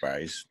 he's a freak, bro.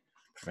 He's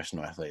a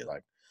professional athlete,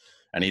 like,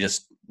 and he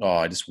just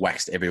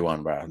waxed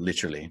everyone, bro.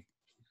 Literally,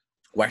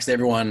 waxed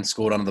everyone.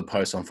 Scored under the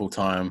post on full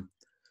time.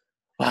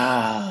 Bro,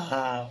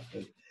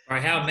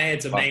 how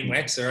mad's a mean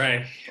waxer,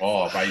 eh?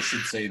 Bro, you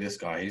should see this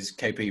guy. He's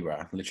KP,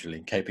 bro.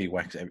 Literally, KP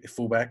waxed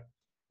fullback.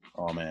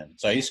 Oh man,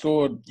 so he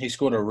scored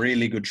a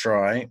really good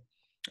try,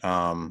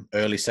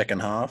 early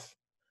second half.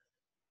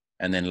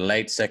 And then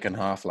late second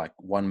half, like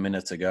 1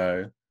 minute to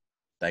go,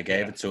 they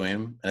gave it to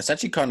him. And it's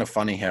actually kind of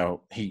funny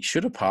how he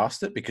should have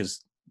passed it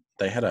because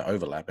they had an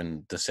overlap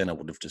and the center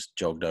would have just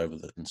jogged over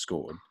it and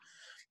scored.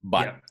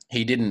 But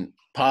he didn't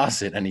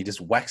pass it and he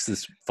just waxed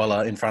this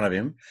fella in front of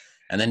him.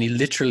 And then he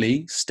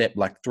literally stepped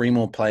like 3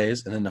 more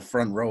players, and then the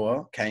front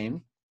rower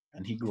came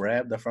and he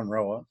grabbed the front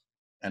rower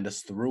and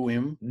just threw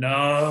him.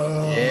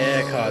 No.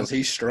 Yeah, because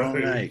he's strong,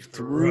 mate.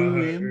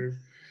 Threw him.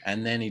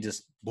 And then he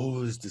just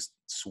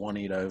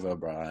swannied over,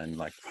 bro. And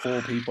like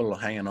 4 people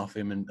hanging off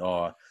him. And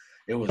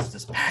it was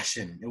just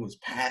passion. It was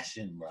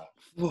passion, bro.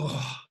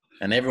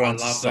 And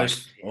everyone's just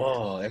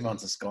like,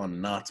 everyone's just gone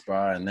nuts,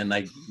 bro. And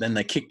then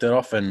they kicked it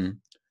off and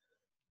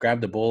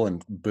grabbed the ball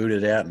and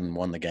booted out and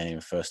won the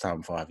game first time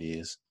in 5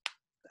 years.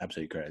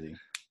 Absolutely crazy.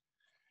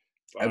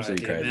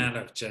 Absolutely crazy. The amount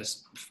of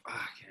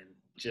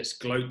just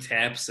gloat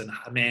taps and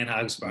man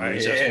hugs, bro.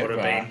 Just would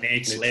have been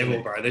next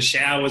level, bro. The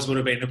showers would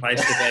have been the place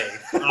to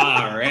be.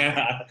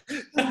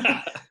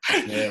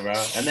 Yeah, bro.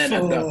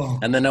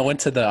 And then I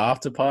went to the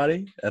after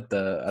party and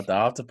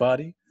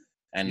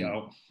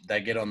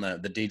they get on the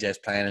DJ's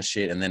playing and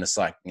shit, and then it's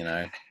like, you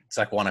know, it's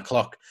like 1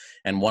 o'clock,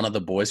 and one of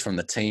the boys from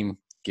the team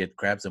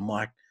grabs the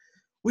mic.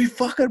 We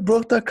fucking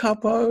brought the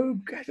cup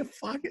home.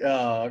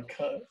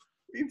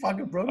 We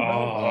fucking broke it.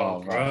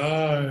 Oh,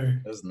 bro.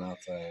 It was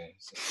nuts, eh?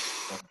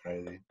 It's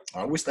crazy.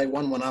 I wish they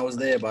won when I was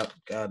there, but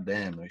god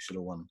damn, they should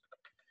have won.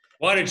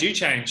 Why did you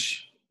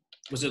change?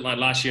 Was it like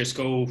last year at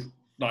school,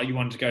 like you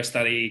wanted to go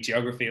study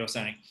geography or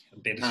something?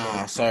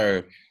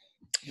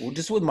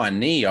 Just with my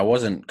knee, I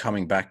wasn't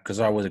coming back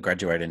because I was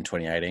graduated in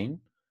 2018.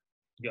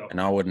 Yep.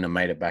 And I wouldn't have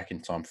made it back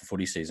in time for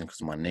footy season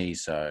because of my knee.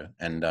 So,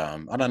 and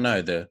I don't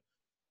know,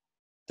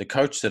 the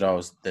coach that I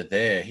was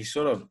there, he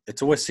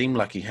it's always seemed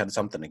like he had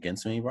something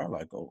against me, bro,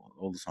 like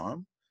all the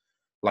time.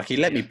 Like he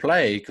let me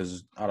play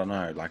because, I don't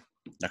know, like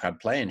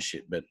I'd play and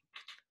shit, but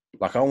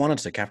like I wanted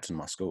to captain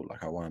my school.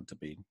 Like I wanted to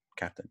be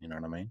captain, you know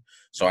what I mean?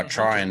 So I'd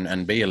try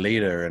and be a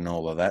leader and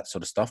all of that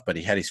sort of stuff, but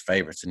he had his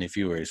favorites. And if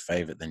you were his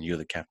favorite, then you're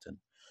the captain.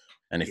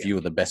 And if you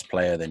were the best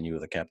player, then you were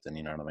the captain,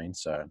 you know what I mean?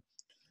 So,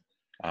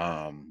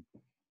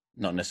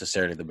 not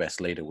necessarily the best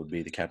leader would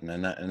be the captain.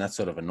 And that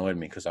sort of annoyed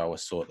me because I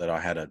always thought that I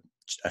had a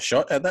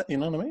shot at that, you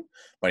know what I mean?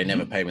 But he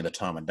never paid me the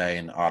time of day.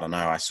 And I don't know,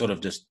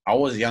 I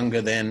was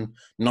younger then,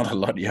 not a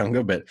lot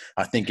younger, but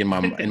I think in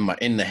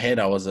the head,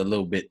 I was a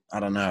little bit, I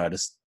don't know, I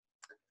just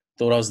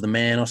thought I was the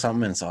man or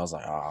something. And so I was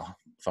like,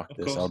 fuck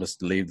this. I'll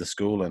just leave the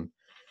school. And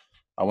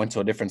I went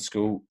to a different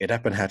school. It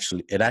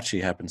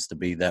actually happens to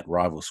be that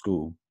rival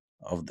school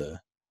of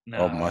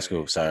my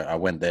school. So I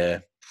went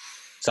there.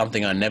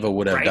 Something I never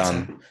would have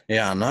done.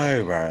 Yeah, I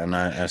know, bro. And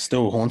it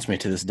still haunts me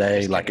to this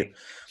day.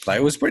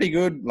 It was pretty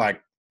good.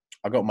 Like,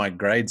 I got my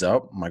grades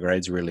up. My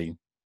grades really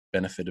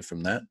benefited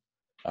from that.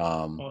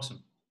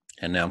 Awesome.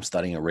 And now I'm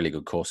studying a really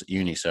good course at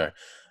uni. So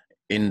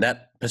in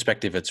that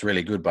perspective, it's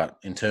really good. But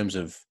in terms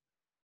of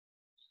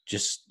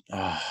just,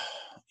 I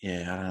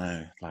don't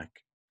know. Like,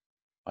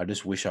 I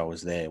just wish I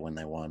was there when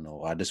they won,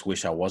 or I just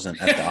wish I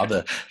wasn't at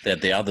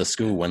the other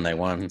school when they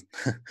won.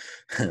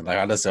 Like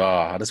I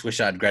just wish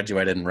I'd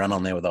graduated and run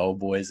on there with the old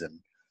boys. And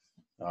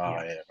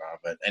bro.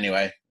 But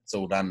anyway, it's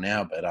all done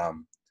now. But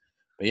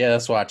yeah,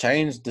 that's why I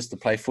changed, just to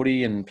play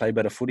footy and play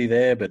better footy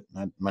there. But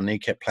my knee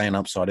kept playing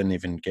up, so I didn't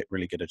even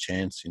really get a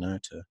chance, you know,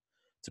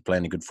 to play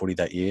any good footy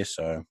that year.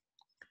 So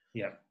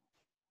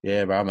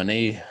yeah, bro, my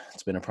knee,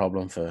 it's been a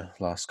problem for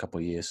the last couple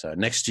of years. So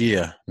next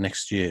year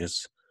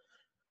is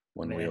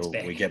when Man's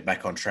back. we get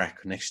back on track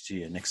next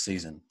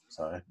season.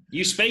 So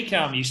you speak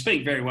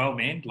very well,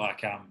 man.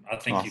 Like I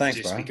think you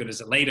just be good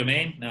as a leader,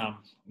 man.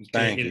 You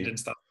Thank get it and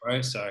stuff,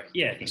 bro. So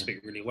yeah, you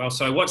speak really well.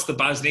 So what's the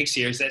buzz next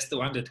year? Is that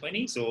still under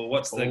 20s or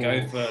what's the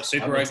go for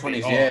Super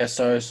Rugby? 20s, yeah.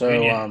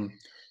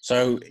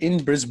 So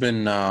in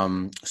Brisbane,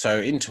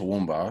 so in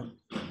Toowoomba,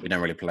 we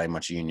don't really play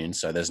much union.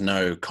 So there's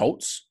no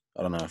Colts.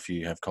 I don't know if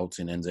you have Colts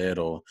in NZ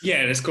or...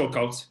 Yeah, it's called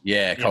Colts.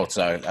 Yeah, Colts.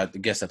 So I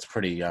guess that's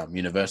pretty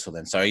universal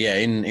then. So yeah,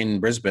 in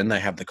Brisbane,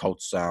 they have the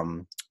Colts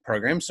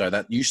program. So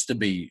that used to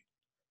be,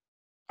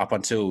 up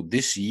until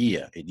this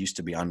year, it used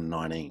to be under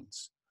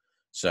 19s.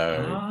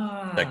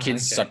 So the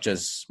kids such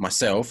as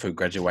myself who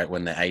graduate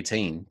when they're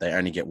 18, they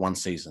only get one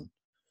season.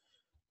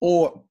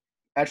 Or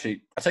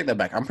actually, I take that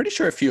back. I'm pretty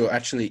sure if you're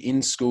actually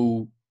in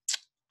school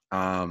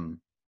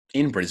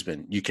in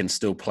Brisbane, you can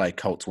still play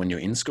Colts when you're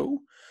in school.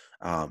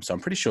 So I'm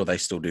pretty sure they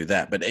still do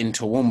that. But in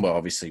Toowoomba,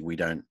 obviously, we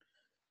don't,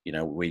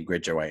 we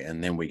graduate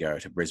and then we go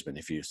to Brisbane.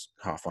 If you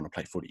half want to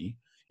play footy,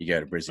 you go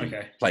to Brisbane,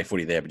 play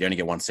footy there, but you only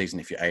get one season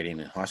if you're 18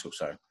 in high school.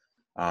 So,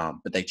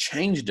 but they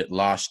changed it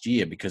last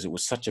year because it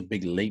was such a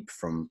big leap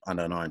from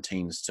under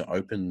 19s to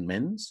open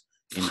men's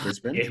in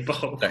Brisbane.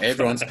 So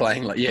everyone's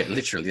playing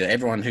literally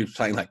everyone who's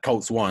playing like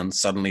Colts 1,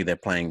 suddenly they're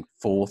playing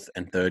 4th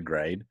and 3rd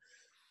grade.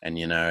 And,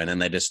 and then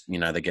they just,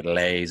 they get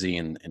lazy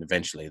and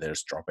eventually they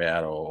just drop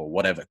out or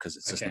whatever because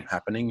it's just not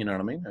happening. You know what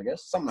I mean? I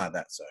guess something like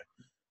that. So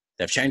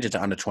they've changed it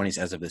to under 20s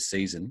as of this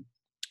season.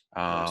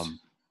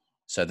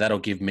 So that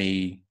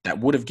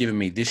would have given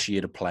me this year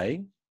to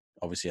play,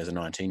 obviously as a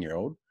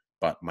 19-year-old,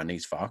 but my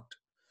knee's fucked.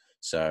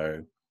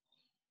 So.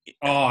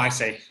 Oh, I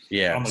see.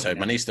 Yeah. So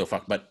my knee's still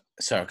fucked. But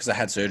because I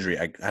had surgery,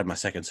 I had my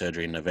second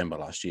surgery in November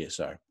last year.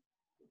 So,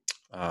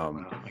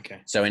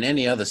 So in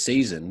any other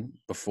season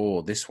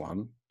before this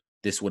one,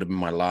 this would have been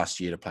my last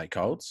year to play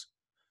Colts,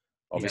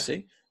 obviously.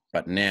 Yeah.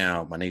 But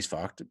now my knee's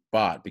fucked.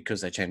 But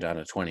because they changed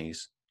under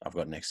 20s, I've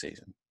got next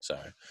season. So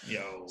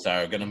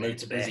I'm going to move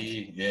to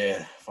Boysie.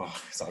 Yeah.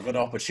 So I've got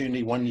an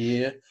opportunity 1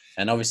 year.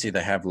 And obviously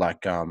they have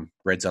like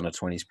Reds under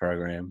 20s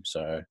program.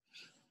 So,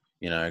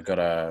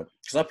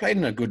 because I played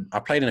in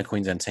a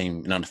Queensland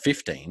team in under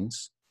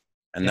 15s.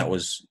 And that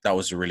was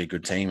a really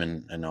good team.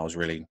 And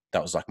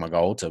that was like my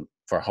goal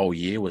for a whole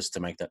year was to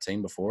make that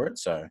team before it.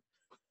 So.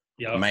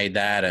 I made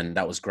that and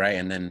that was great.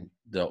 And then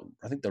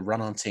I think the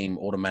run-on team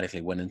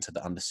automatically went into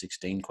the under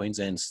 16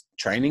 Queensland's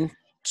training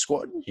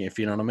squad, if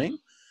you know what I mean.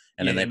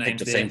 And then they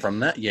picked a team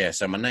from that. Yeah.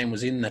 So my name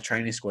was in the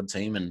training squad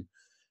team. And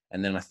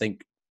then I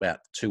think about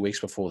 2 weeks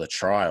before the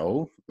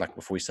trial, like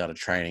before we started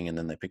training, and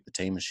then they picked the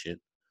team and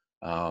shit.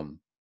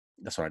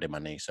 That's when I did my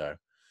knee. So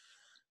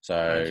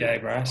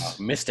I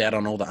missed out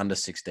on all the under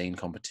 16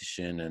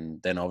 competition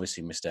and then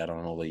obviously missed out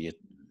on all the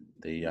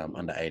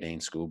under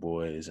 18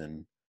 schoolboys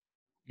and,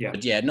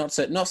 but yeah, not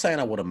saying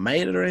I would have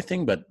made it or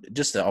anything, but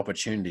just the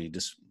opportunity,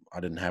 I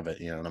didn't have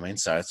it, you know what I mean?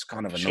 So it's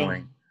kind of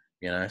annoying,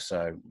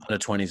 so under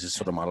 20s is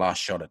sort of my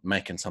last shot at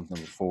making something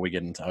before we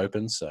get into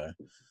open. So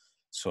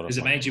sort of. Has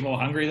it made you more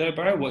hungry though,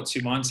 bro? What's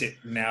your mindset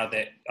now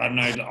that, I don't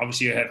know,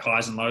 obviously you have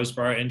highs and lows,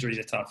 bro. Injuries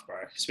are tough, bro,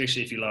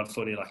 especially if you love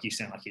footy like you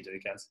sound like you do,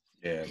 guys.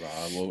 Yeah, bro.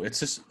 Well,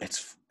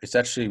 it's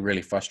actually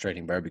really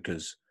frustrating, bro,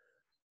 because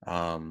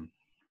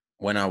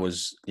when I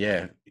was,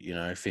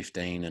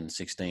 15 and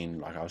 16,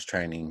 like I was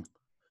training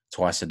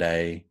twice a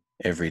day,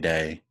 every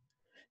day,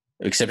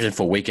 exception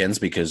for weekends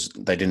because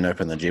they didn't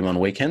open the gym on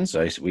weekends.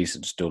 So we used to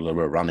just do a little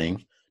bit of running.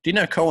 Do you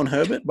know Cohen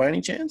Herbert by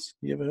any chance?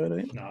 You ever heard of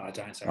him? No, I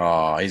don't. Sorry.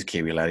 Oh, he's a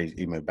Kiwi lad.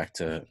 He moved back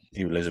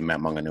he lives in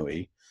Mount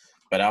Maunganui.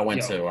 But I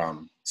went to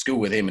school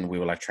with him and we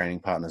were like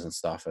training partners and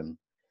stuff. And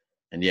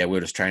yeah, we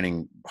were just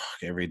training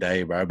every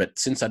day, bro. But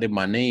since I did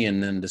my knee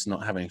and then just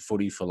not having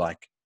footy for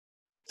like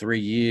 3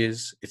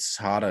 years, it's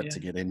harder to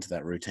get into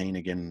that routine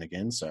again and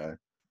again. So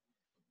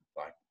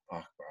fuck,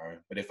 bro.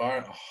 But if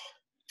I'm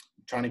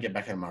trying to get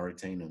back in my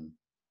routine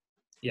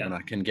and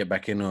I can get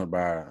back in it,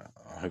 bro,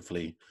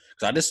 hopefully.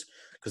 Because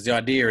the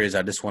idea is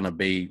I just want to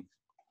be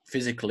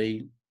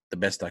physically the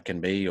best I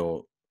can be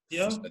so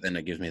then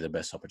it gives me the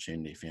best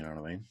opportunity, if you know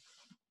what I mean.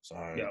 So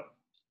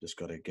just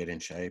got to get in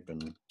shape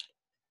and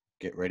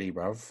get ready,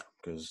 bruv,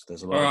 because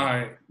there's a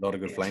lot of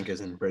good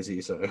flankers in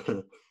Brizzy,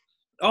 so...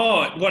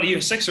 Oh, what are you,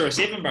 a 6 or a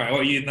 7, bro?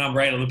 Or are you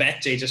number 8 on the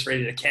back, G, just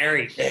ready to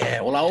carry?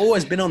 Yeah, well, I've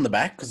always been on the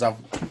back because I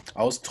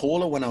was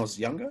taller when I was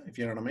younger, if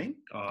you know what I mean.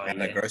 Oh, I had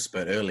that growth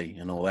spurt early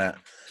and all that,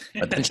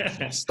 but then she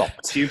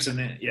stopped. Tubes in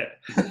there,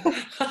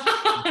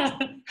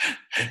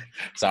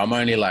 So I'm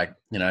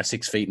only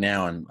 6 feet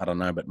now, and I don't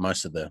know, but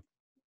most of the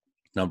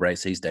number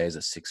 8s these days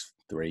are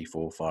 6'3",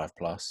 4, 5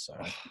 plus. So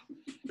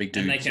big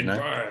dudes, and they can,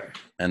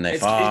 and they're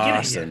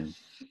fast and.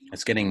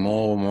 It's getting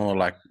more and more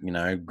like,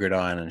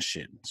 gridiron and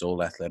shit. It's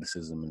all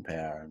athleticism and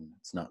power, and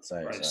it's nuts,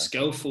 eh? Right,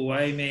 skillful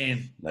way,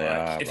 man. They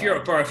are, if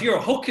you're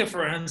a hooker,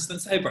 for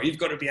instance, hey, bro, you've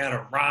got to be able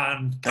to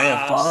run, pass, they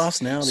are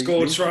fast now.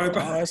 Score, throw,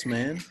 bro. Fast,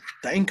 man.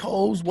 Dane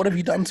Coles, what have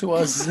you done to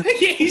us?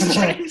 He's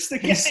changed the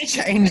game. He's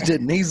changed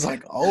it, and he's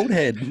like old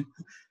head.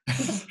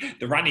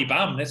 The runny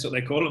bum, that's what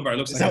they call him, bro. It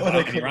looks like a bum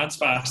and he runs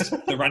fast.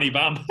 The runny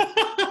bum.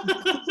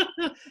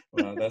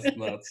 Wow, that's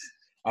nuts.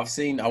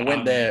 I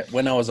went there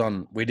when I was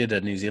on. We did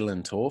a New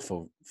Zealand tour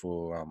for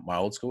my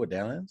old school at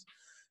Downlands,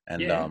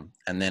 and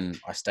then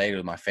I stayed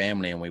with my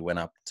family and we went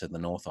up to the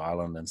North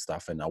Island and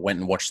stuff. And I went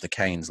and watched the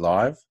Canes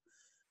live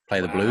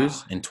play the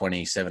Blues in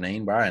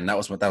 2017, bro. And that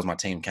was my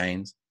team,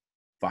 Canes.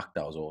 Fuck,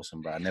 that was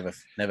awesome, bro. I never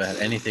had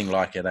anything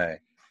like it, eh?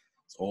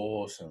 It's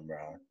awesome,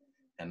 bro.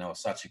 And that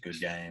was such a good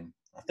game.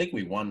 I think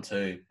we won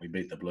too. We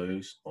beat the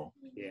Blues. Well,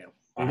 yeah.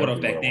 We would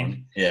have back then.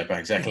 Won. Yeah, but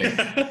exactly.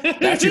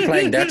 They're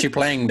actually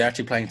playing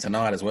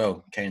tonight as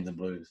well, Canes and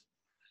Blues.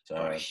 So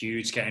a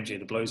huge game, too.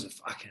 The Blues are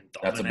fucking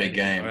dominating. That's a big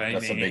game. Right,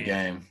 that's a big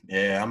game.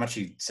 Yeah, I'm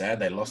actually sad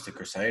they lost to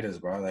Crusaders,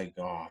 bro.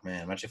 Oh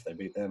man, imagine if they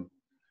beat them.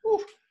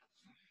 Woo.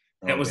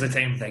 That was the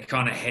team they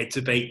kind of had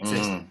to beat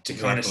to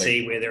kind of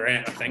see where they're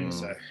at, I think.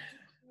 So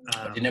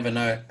but you never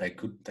know. They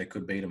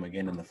could beat them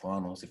again in the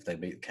finals if they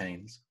beat the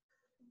Canes.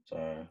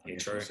 So I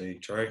guess we'll see.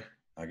 True.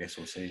 I guess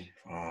we'll see.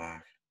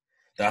 Fuck.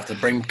 They have to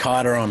bring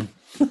Carter on.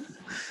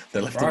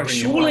 Bro,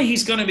 surely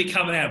he's going to be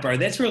coming out, bro.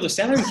 That's where all the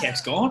salary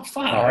cap's gone.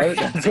 Fuck. Oh,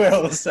 that's where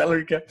all the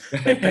salary cap.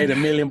 They paid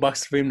 $1 million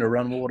for him to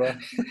run water.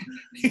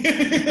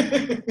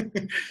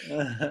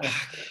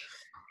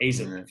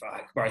 He's a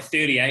fuck, bro.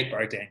 38,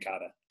 bro. Dan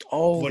Carter.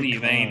 Oh, what do you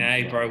mean,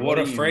 eh, bro? What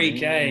a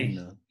freak, eh?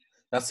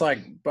 That's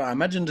like, bro.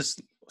 Imagine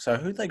just. So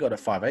who they got at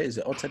 5'8"? Is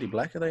it Teddy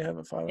Black? They have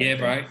at 5'8"? Yeah,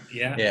 bro.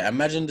 Yeah. Yeah.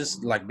 Imagine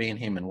just like being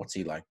him, and what's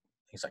he like?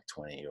 He's like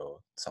 20 or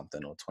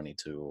something, or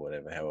 22 or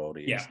whatever, how old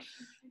he is. Yeah.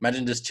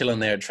 Imagine just chilling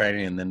there at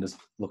training and then just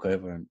look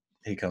over and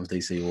here comes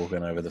DC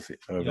walking over the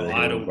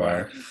hill,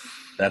 bro.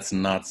 That's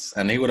nuts.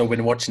 And he would have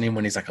been watching him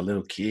when he's like a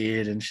little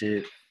kid and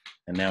shit.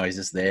 And now he's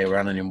just there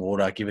running in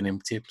water, giving him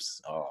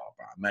tips. Oh,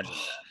 bro, imagine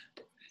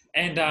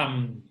that.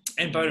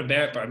 And Bowden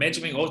Barrett, bro.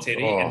 Imagine being all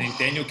Teddy and then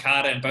Daniel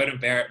Carter and Bowden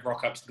Barrett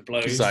rock up to the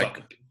Blues. It's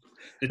like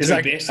the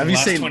two best in the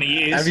last 20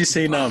 years. Have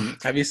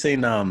you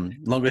seen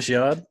Longest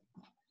Yard?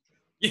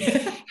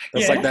 Yeah.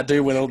 That's like that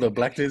dude with all the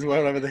black dudes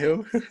running over the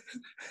hill.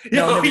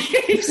 No,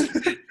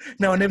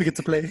 I never get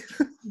to play.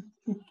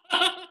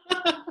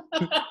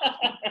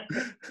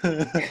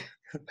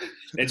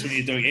 That's when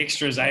you're doing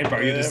extras, eh,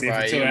 bro? You're just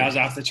there for 2 hours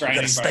after training,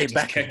 bro. Stay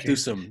back and do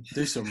some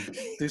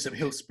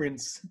hill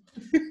sprints.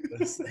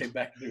 Stay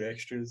back and do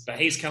extras. But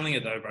he's killing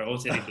it though, bro. All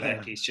Teddy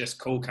Black, he's just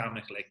cool, calm,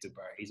 and collected,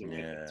 bro. He's a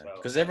as well.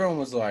 Because everyone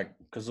was like,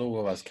 because all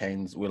of us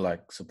Canes, we're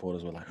like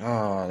supporters, were like,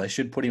 oh, they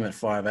should put him at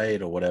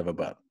 5'8" or whatever,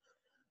 but.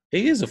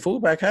 He is a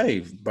fullback,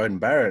 hey, Bowden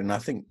Barrett, and I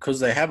think because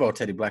they have old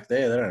Teddy Black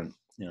there, they don't,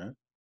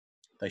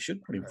 they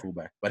should put him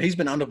fullback. But he's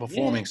been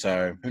underperforming,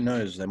 so who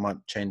knows? They might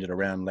change it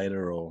around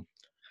later, or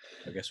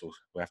I guess we'll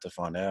have to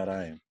find out,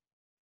 eh?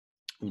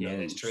 Who knows?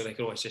 That's true. They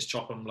could always just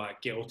chop him,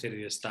 like get old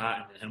Teddy to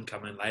start, and then him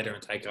come in later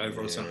and take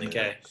over or something,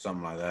 okay?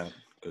 Something like that,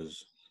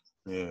 because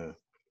mix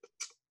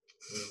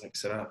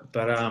it up.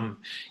 But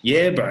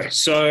bro.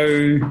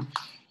 So.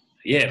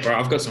 Yeah, bro,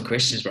 I've got some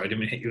questions, bro. Didn't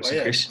we hit you with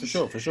some questions?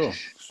 For sure.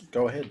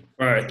 Go ahead.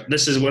 Bro,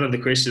 this is one of the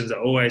questions I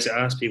always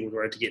ask people,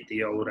 bro, to get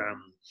the old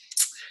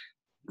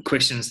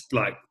questions,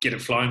 like, get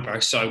it flowing, bro.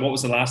 So what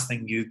was the last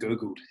thing you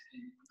Googled?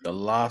 The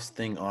last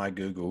thing I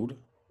Googled?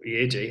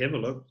 Yeah, G, have a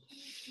look.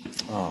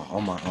 Oh,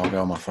 I'll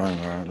go on my phone.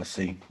 All right, let's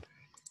see.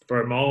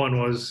 Bro, my one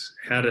was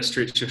how to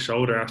stretch your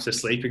shoulder after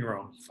sleeping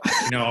wrong.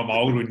 Fuck, I'm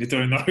old when you're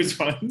doing those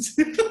ones.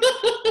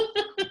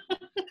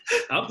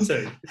 Up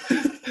to.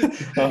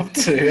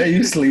 Are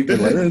you sleeping?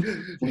 Bro,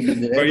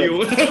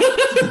 you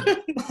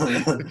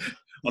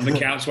on the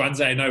couch one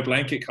day, no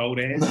blanket, cold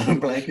air. No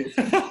blanket.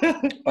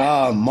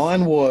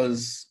 Mine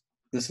was,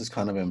 this is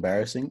kind of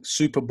embarrassing,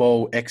 Super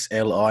Bowl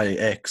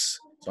XLIX.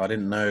 So I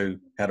didn't know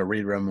how to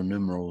read Roman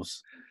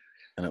numerals.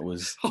 And it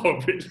was... Oh,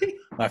 really?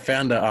 I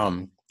found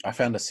a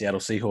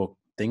Seattle Seahawk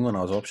thing when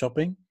I was op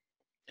shopping.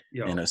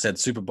 Yo. And it said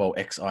Super Bowl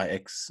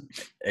XIX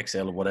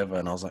XL or whatever.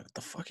 And I was like, what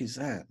the fuck is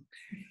that?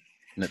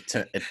 And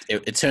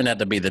it turned out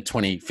to be the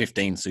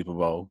 2015 Super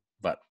Bowl,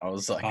 but I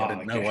was like, I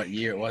didn't know what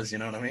year it was. You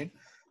know what I mean?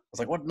 I was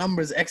like, what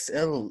number is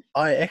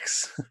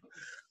XLIX?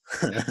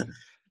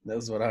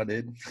 That's what I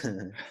did.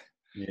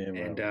 Yeah,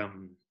 bro.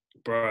 And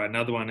bro,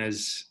 another one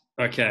is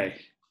okay.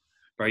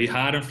 Bro, you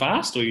hard and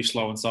fast or you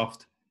slow and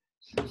soft?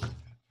 What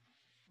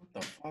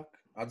the fuck?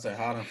 I'd say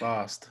hard and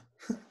fast.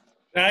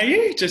 Are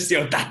you just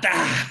your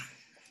da-da?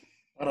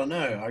 I don't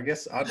know. I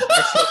guess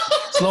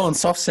slow and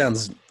soft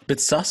sounds a bit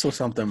sus or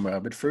something, bro.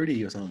 A bit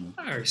fruity or something.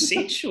 Oh,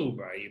 essential,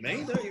 bro. You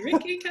mean? Don't you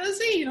reckon,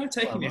 cuzzy? You know,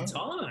 taking your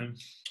time.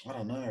 I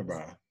don't know,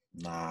 bro.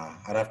 Nah,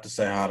 I'd have to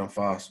say hard and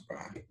fast, bro.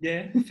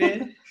 Yeah,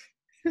 fair.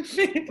 A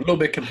little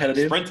bit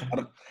competitive.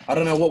 I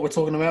don't know what we're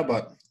talking about,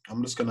 but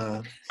I'm just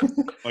gonna.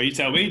 Oh, you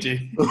tell me,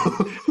 G.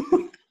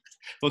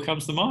 What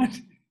comes to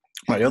mind?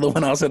 Mate, you're the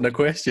one asking the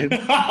question. You're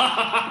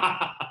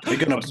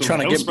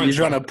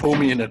trying to pull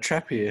me in a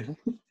trap here.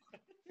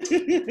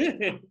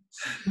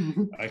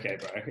 Okay,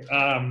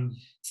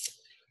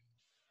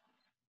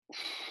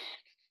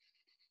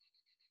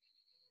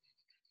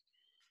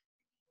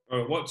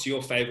 bro. What's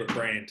your favorite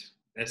brand?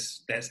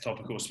 That's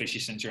topical, especially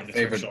since you're in the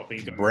thrift shop.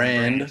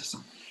 Brand?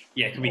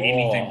 Yeah, it could be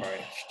anything, bro.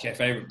 Your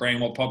favorite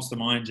brand? What pops to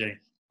mind, G?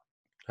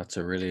 That's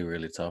a really,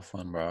 really tough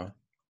one, bro.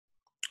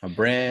 A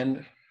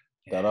brand.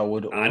 that I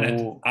would.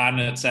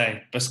 I'd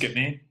say biscuit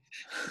man.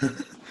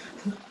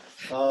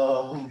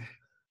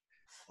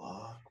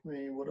 Fuck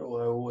me. What do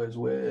I always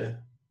wear?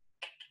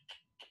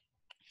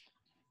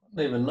 I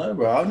don't even know,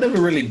 bro. I've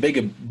never really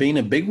been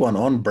a big one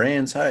on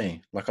brands.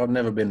 Hey, like I've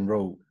never been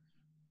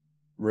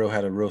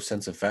had a real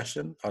sense of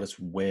fashion. I just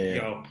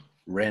wear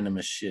random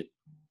as shit,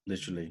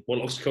 literally. What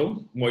looks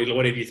cool?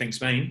 Whatever you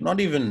think's mean. Not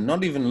even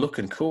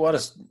looking cool. I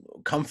just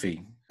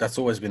comfy. That's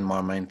always been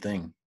my main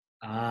thing.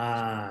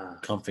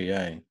 Comfy,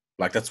 eh?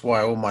 Like that's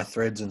why all my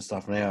threads and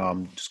stuff now,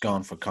 I'm just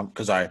going for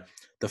because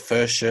the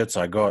first shirts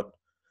I got,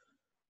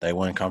 they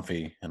weren't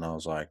comfy, and I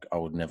was like, I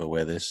would never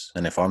wear this.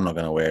 And if I'm not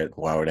going to wear it,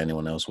 why would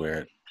anyone else wear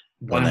it?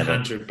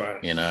 100, bro.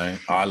 You know,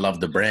 I love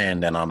the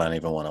brand, and I don't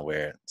even want to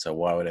wear it. So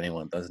why would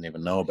anyone that doesn't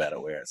even know about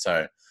it wear it?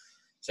 So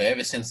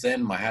ever since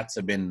then, my hats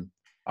have been,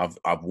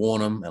 I've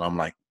worn them, and I'm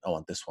like, I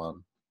want this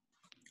one.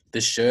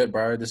 This shirt,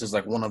 bro, this is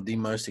like one of the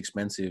most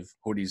expensive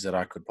hoodies that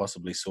I could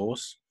possibly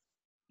source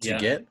to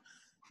get.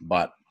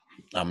 But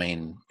I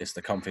mean, it's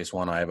the comfiest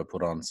one I ever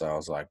put on. So I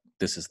was like,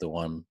 this is the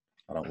one.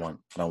 I don't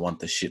want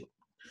the shit.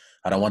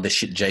 I don't want the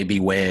shit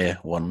JB wear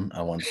one.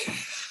 I want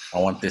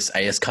this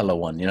AS color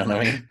one. You know what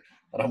I mean?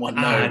 I don't want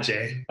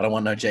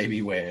no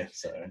JB wear.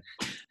 So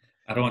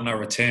I don't want no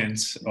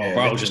returns. Oh,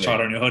 bro, I'll just try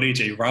it on your hoodie.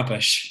 G,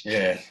 rubbish.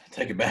 Yeah,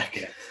 take it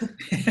back.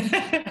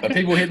 But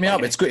people hit me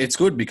up. It's good. It's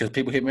good because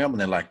people hit me up and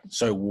they're like,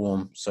 so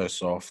warm, so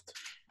soft.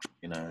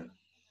 You know,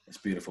 it's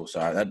beautiful.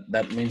 So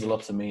that means a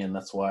lot to me, and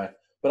that's why.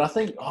 But I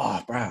think,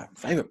 bro,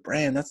 favorite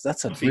brand.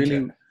 That's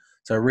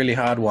a really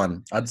hard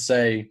one. I'd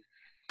say.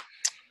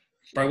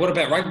 Bro, what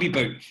about rugby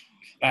boot?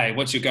 Hey,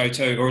 what's your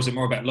go-to, or is it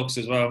more about looks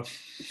as well?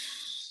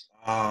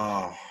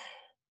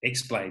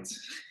 X-Blades.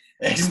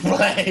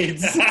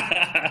 X-Blades.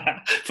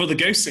 For the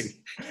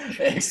goosey.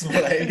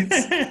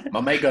 X-Blades.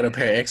 My mate got a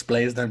pair of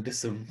X-Blades, don't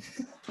diss him.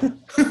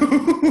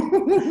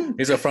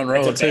 He's a front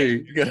rower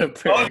too. You got a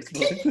pair of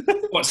X-Blades.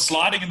 What,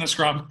 sliding in the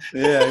scrum?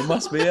 Yeah, it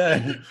must be,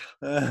 yeah.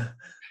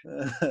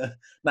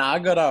 I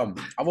got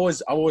I've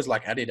always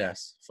liked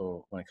Adidas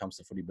for when it comes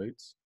to footy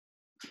boots.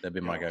 They've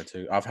been my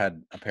go-to. I've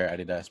had a pair of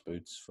Adidas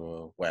boots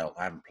I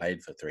haven't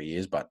played for 3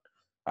 years, but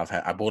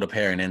I bought a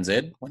pair in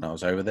NZ when I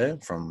was over there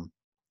from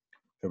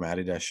an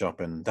Adidas shop,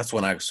 and that's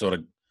when I sort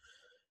of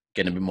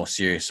getting a bit more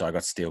serious. So I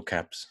got steel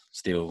caps,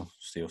 steel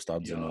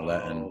studs, and all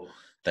that, and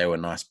they were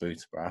nice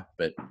boots, bro.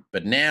 But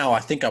now I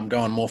think I'm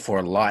going more for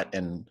a light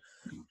and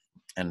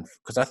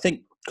because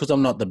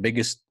I'm not the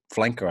biggest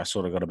flanker, I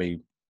sort of got to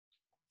be.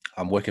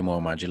 I'm working more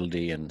on my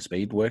agility and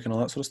speed work and all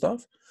that sort of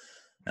stuff.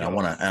 And I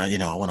want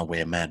to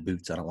wear mad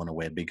boots. I don't want to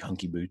wear big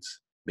hunky boots,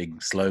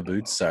 big slow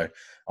boots. So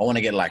I want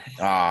to get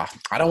I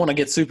don't want to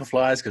get super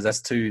flies because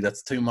that's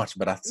too much.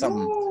 But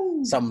some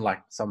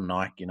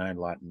Nike,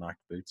 light Nike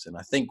boots. And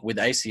I think with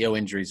ACL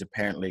injuries,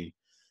 apparently,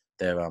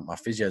 my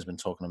physio has been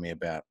talking to me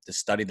about the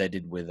study they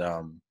did with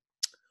I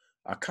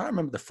can't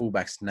remember the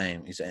fullback's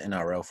name. He's an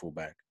NRL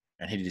fullback,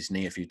 and he did his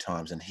knee a few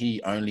times, and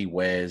he only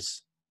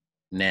wears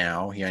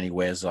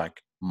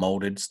like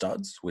molded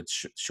studs with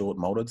short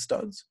molded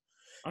studs.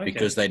 Okay.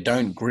 Because they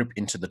don't grip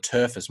into the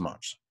turf as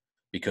much.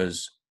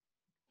 Because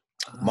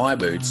my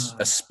boots,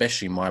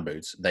 especially my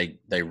boots, they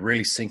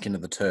really sink into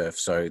the turf.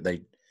 So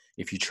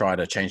if you try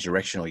to change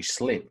direction or you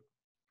slip,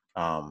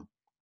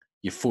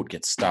 your foot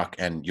gets stuck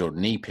and your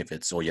knee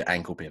pivots or your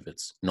ankle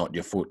pivots, not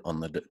your foot on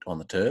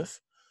the turf.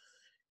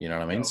 You know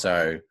what I mean?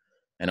 So,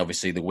 and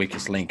obviously the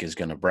weakest link is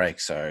going to break.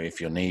 So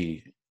if your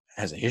knee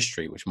has a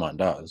history, which mine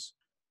does,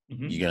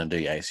 you're going to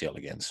do your ACL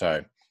again.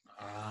 So.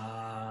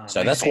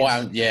 So that's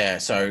why,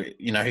 So,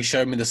 he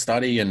showed me the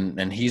study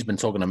and he's been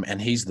talking to him, and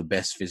he's the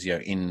best physio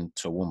in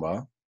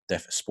Toowoomba,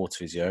 sports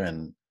physio.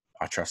 And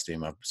I trust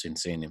him. I've been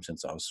seeing him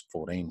since I was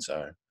 14.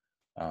 So,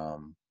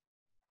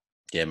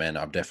 man,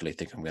 I definitely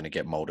think I'm going to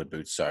get molded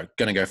boots. So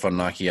going to go for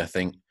Nike, I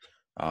think.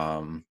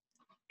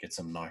 Get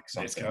some Nike,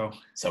 let's go.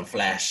 Some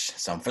flash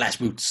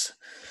boots,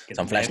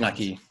 some flash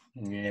Nike.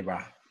 Yeah, bro.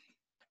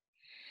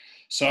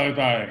 So,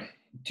 bro,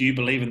 do you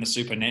believe in the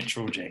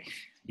supernatural, G?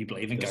 You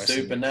believe in ghosts?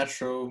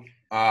 Supernatural.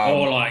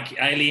 Or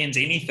like aliens,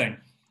 anything.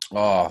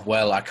 Oh,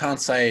 well, I can't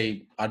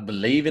say I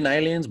believe in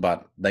aliens,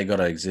 but they got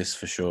to exist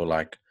for sure.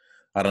 Like,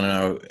 I don't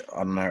know.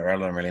 I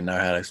don't really know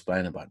how to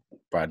explain it,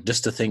 but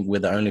just to think we're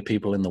the only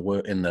people in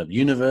the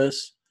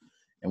universe,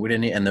 and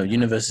the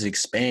universe is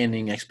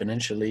expanding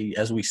exponentially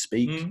as we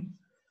speak.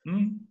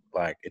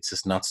 Like, it's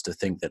just nuts to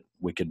think that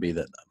we could be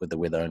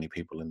we're the only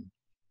people in.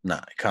 No,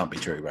 it can't be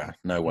true, bro.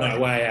 No way. No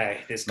way, eh?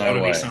 There's got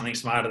to be something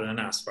smarter than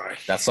us, bro.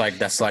 That's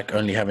like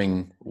only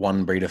having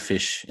one breed of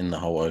fish in the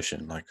whole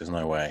ocean. Like, there's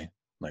no way.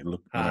 Like,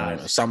 look,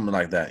 something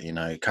like that.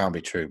 It can't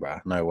be true, bro.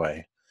 No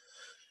way.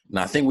 And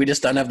I think we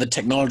just don't have the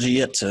technology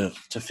yet to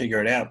figure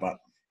it out. But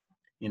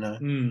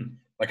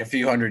like a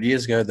few hundred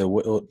years ago,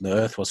 the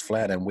Earth was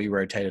flat and we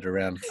rotated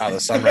around. The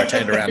sun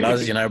rotated around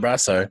us, bro.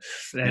 So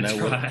that's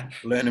right.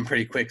 We're learning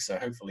pretty quick. So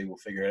hopefully we'll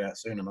figure it out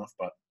soon enough.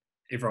 But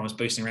everyone was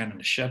boosting around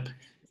in a ship.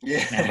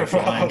 Yeah, now we're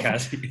flying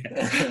cars.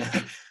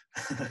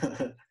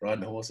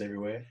 Riding a horse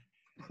everywhere.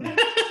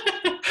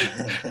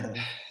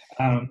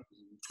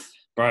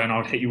 Bro, Bro, and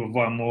I'll hit you with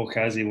one more,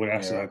 Kazi. What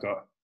else have Yeah. I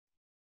got?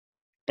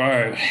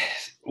 Bro,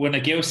 when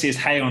a girl says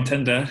hey on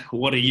Tinder,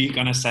 what are you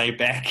going to say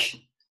back?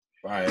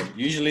 Right.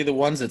 Usually the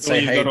ones that Or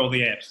say you've hey. got all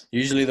the apps.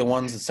 Usually the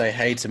ones that say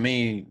hey to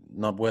me,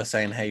 not worth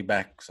saying hey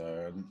back.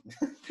 So.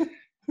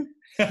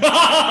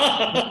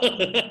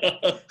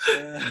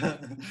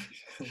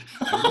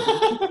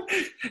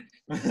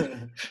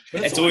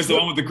 It's always the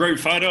one with the group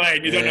photo,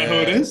 and you don't know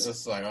who it is.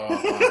 It's like,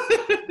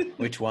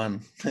 which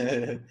one?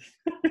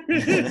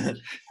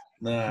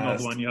 Not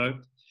the one you hope.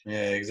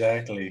 Yeah,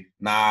 exactly.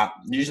 Nah,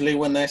 usually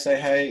when they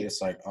say hey,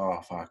 it's like, oh,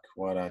 fuck,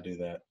 why'd I do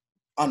that?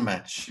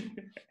 Unmatch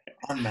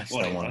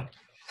that one.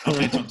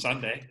 Unmatch on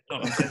Sunday,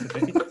 not on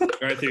Saturday.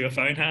 Go through your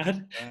phone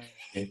hard.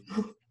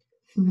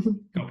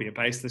 Copy and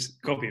paste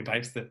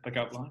the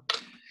pickup line.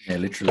 Yeah,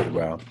 literally,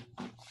 wow.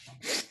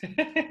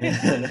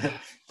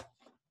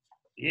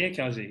 Yeah,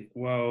 Kazi.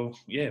 Well,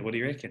 yeah, what do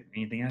you reckon?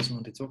 Anything else you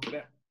want to talk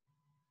about?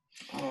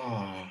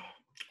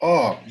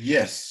 Oh,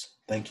 yes.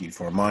 Thank you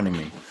for reminding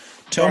me.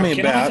 Tell Bro, me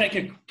about...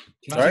 Can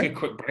I take a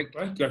quick break,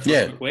 bro? Go for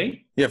a quick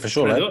wee? Yeah, for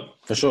sure, lad.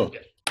 For sure.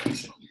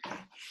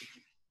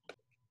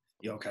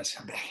 Yo, Kazi,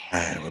 I'm back.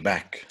 Hey, we're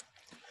back.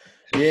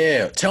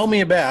 Yeah, tell me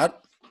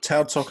about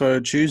Tau Taco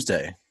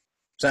Tuesday. Is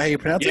that how you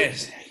pronounce it?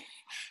 Yes.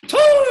 Tau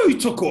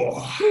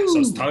Toko. So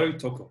it's Tau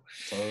Toko.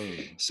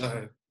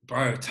 So,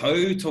 bro,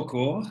 Tau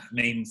Toko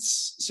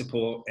means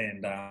support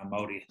and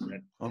Māori.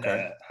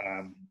 Okay.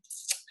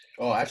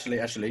 Actually,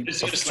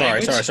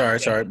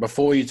 It's sorry.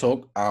 Before you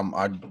talk,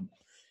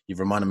 you've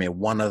reminded me of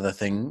one other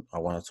thing I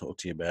want to talk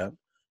to you about.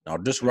 I'll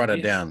just write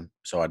it down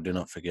so I do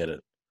not forget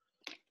it.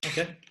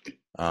 Okay.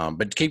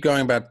 But keep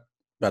going about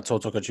Tau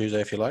Taco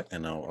Tuesday if you like,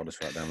 and I'll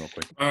just write it down real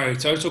quick. All right,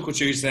 Tau Taco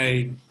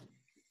Tuesday.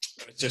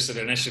 It's just an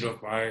initiative,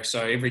 bro.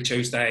 So every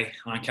Tuesday,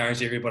 I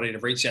encourage everybody to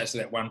reach out to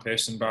that one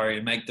person, bro,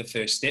 and make the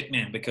first step,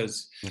 man.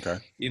 Because,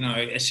 you know,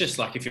 it's just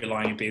like if you're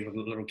lying in bed with a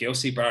little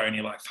girlsy, bro, and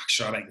you're like, fuck,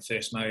 should I make the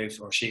first move?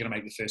 Or is she going to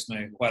make the first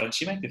move? Why didn't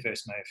she make the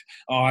first move?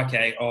 Oh,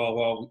 okay. Oh,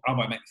 well, I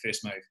won't make the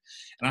first move.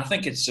 And I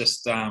think it's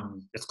just,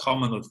 it's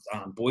common with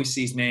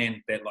Boysies,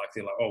 man, that like,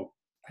 they're like, oh,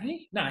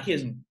 hey, no, he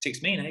hasn't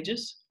texted me in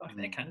ages. Like,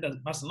 that cunt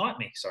mustn't like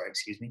me. Sorry,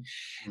 excuse me.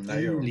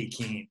 Ooly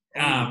Keint.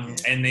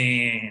 And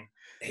then...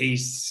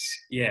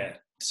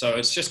 so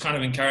it's just kind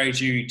of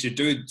encourage you to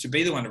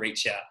be the one to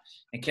reach out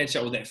and catch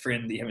up with that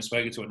friend that you haven't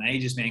spoken to in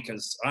ages, man,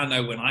 because I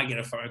know when I get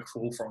a phone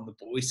call from the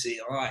Boysie,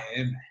 I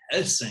am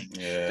hissing.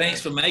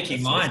 Thanks for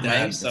making my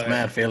day. It's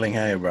mad feeling,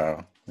 hey,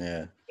 bro.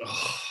 Yeah.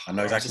 I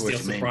know exactly what you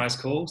mean. Surprise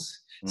calls.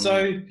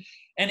 So,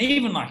 and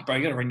even like, bro,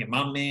 you got to ring your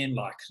mum, man.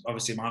 Like,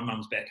 obviously my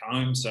mum's back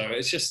home. So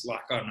it's just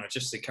like, I don't know,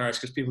 just encourage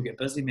because people get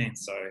busy, man.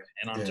 So,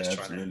 and I'm just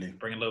trying to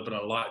bring a little bit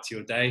of light to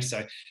your day.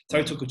 So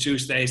Tau Taco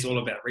Tuesday is all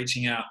about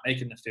reaching out,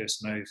 making the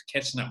first move,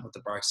 catching up with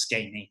the bro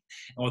skinny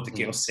and with the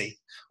girl see,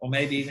 or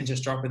maybe even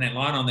just dropping that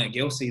line on that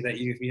girl see that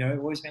you've, you know,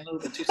 always been a little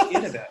bit too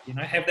scared about, you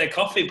know, have that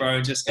coffee, bro,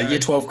 and just go. A year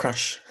 12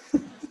 crush.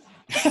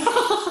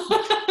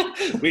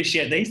 Where's she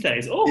at these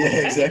days? Oh,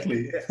 yeah,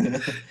 exactly.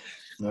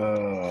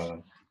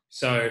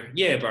 So,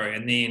 yeah, bro.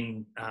 And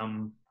then,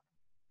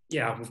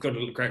 we've got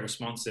a great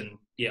response. And,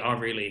 yeah, I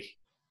really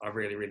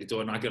do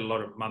it. And I get a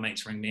lot of my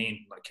mates ring me and,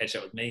 like, catch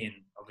up with me. And,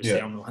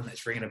 obviously, I'm the one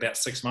that's ringing about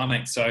 6 of my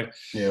mates. So,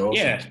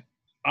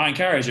 I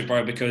encourage it,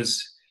 bro,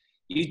 because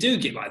you do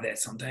get like that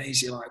some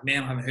days. You're like,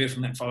 man, I haven't heard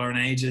from that follower in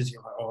ages.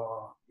 You're like,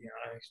 oh, you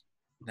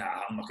know,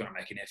 I'm not going to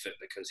make an effort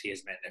because he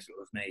hasn't made an effort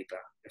with me.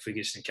 But if we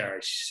just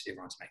encourage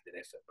everyone to make that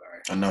effort, bro.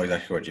 I know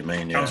exactly what you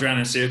mean, Comes around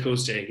in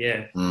circles, G,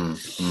 yeah.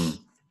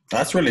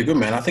 That's really good,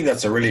 man. I think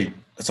it's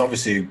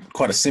obviously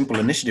quite a simple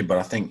initiative, but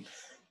I think,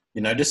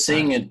 you know, just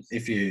seeing it,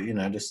 if you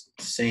know, just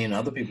seeing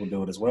other people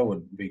do it as well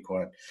would be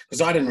quite,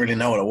 because I didn't really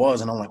know what it was.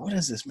 And I'm like, what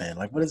is this, man?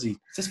 Like, what is he?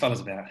 What's this fella's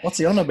about? What's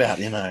he on about,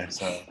 you know?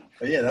 So,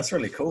 but yeah, that's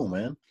really cool,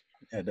 man.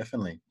 Yeah,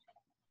 definitely.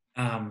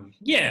 I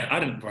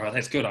didn't, bro,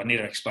 that's good. I need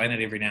to explain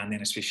it every now and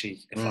then,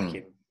 especially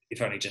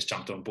if I only just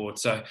jumped on board.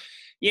 So,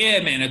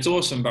 yeah, man, it's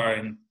awesome, bro.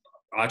 And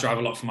I drive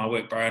a lot for my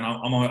work, bro, and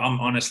I'm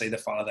honestly the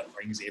fella that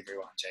rings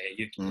everyone,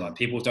 Jay. Like,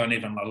 people don't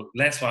even know.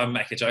 That's why I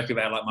make a joke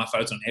about, like, my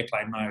phone's on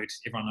airplane mode.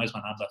 Everyone knows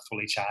my number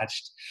fully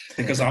charged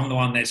because I'm the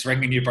one that's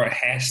ringing you, bro,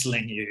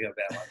 hassling you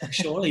about, like,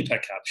 surely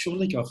pick up,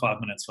 surely go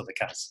 5 minutes for the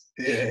cuss.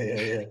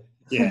 Yeah.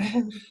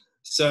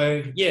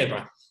 So, yeah,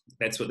 bro,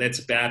 that's what that's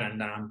about.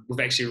 And we've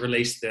actually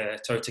released the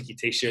Tau Tiki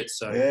t-shirts.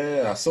 So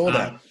yeah, I saw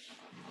that.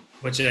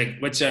 Which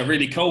are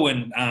really cool,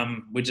 and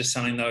we're just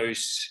selling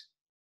those.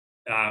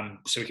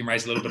 So we can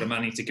raise a little bit of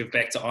money to give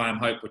back to I Am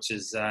Hope, which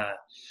is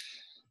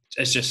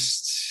it's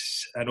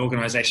just an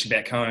organisation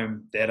back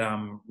home that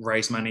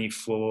raise money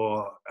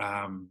for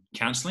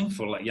counselling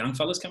for, like, young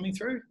fellas coming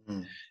through,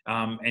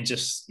 and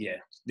just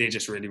they're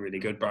just really, really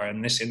good, bro.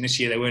 And this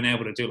year they weren't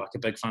able to do, like, a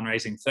big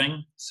fundraising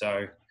thing,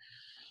 so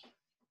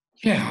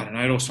I don't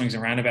know. It all swings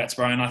and roundabouts,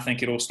 bro. And I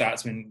think it all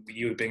starts when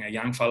you being a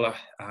young fella,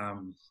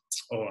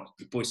 or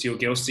Boysie or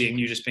girlsie, and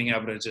you just being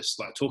able to just,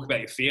 like, talk about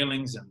your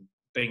feelings and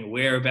being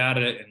aware about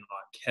it, and,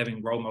 like,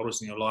 having role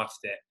models in your life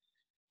that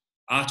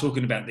are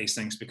talking about these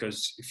things.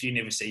 Because if you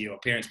never see your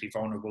parents be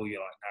vulnerable, you're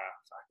like,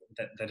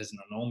 that isn't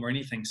a norm or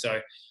anything. So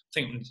I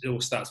think it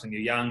all starts when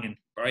you're young, and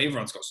bro,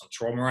 everyone's got some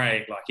trauma,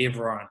 eh? Like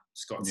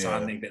everyone's got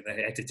something that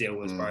they had to deal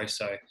with, bro.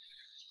 So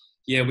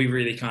yeah, we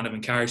really kind of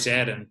encourage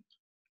that, and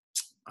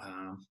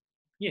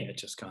it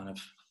just kind of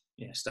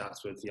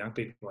starts with young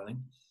people, I think.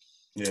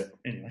 Yeah.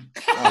 Anyway.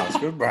 Oh, that's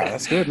good, bro.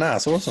 That's good. No,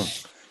 that's awesome.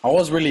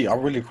 I'm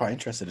really quite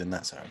interested in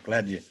that. So I'm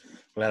glad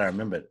I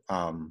remembered.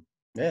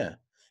 Yeah.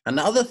 And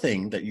the other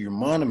thing that you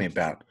reminded me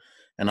about,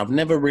 and I've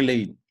never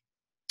really,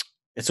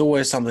 it's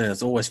always something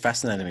that's always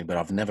fascinated me, but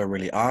I've never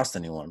really asked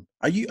anyone.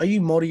 Are you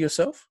Māori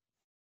yourself?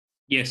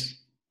 Yes.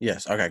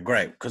 Yes. Okay,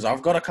 great. Because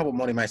I've got a couple of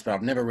Māori mates, but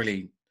I've never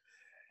really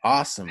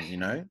asked them, you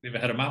know? Never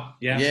had them up?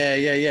 Yeah.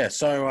 Yeah.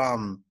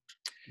 So,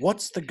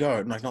 what's the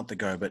go? No, not the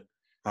go, but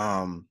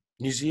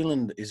New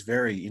Zealand is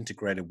very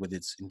integrated with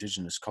its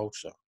Indigenous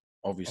culture,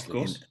 obviously.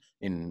 Of course.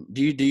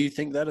 Do you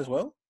think that as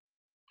well?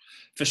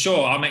 For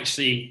sure. I'm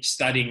actually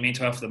studying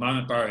mental health at the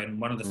moment, bro, and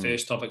one of the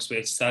first topics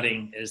we're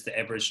studying is the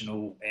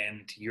Aboriginal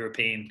and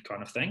European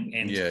kind of thing.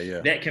 And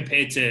that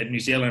compared to New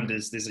Zealand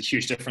there's a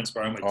huge difference,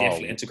 bro, and we're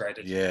definitely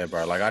integrated. Yeah,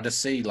 bro. Like I just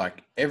see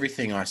like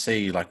everything I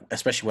see, like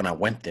especially when I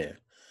went there.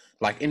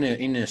 Like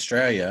in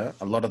Australia,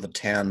 a lot of the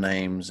town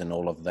names and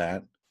all of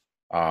that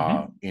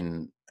are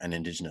in an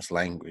Indigenous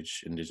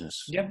language,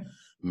 Indigenous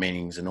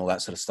meanings and all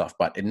that sort of stuff.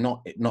 But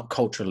not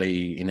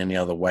culturally in any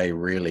other way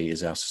really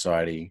is our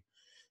society,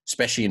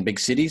 especially in big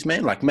cities,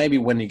 man. Like maybe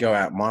when you go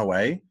out my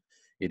way,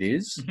 it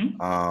is.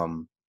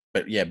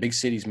 But yeah, big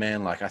cities,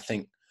 man. Like I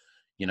think,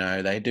 you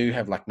know, they do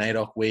have like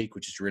NAIDOC Week,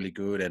 which is really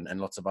good,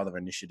 and lots of other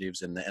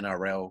initiatives, and the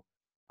NRL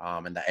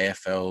and the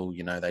AFL,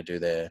 you know, they do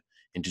their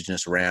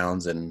Indigenous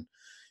rounds and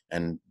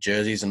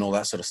jerseys and all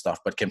that sort of stuff.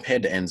 But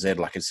compared to NZ,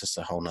 like it's just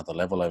a whole nother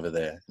level over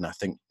there. And I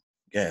think,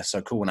 yeah,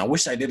 so cool. And I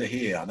wish they did it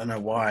here. I don't know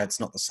why it's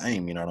not the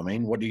same. You know what I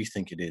mean? What do you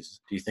think it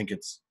is? Do you think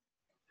it's,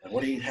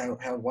 why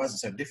is it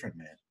so different,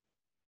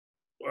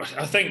 man?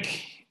 I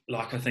think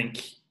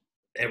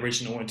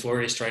Aboriginal and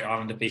Torres Strait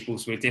Islander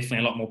peoples were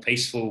definitely a lot more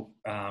peaceful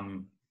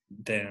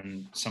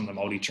than some of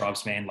the Māori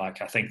tribes, man. Like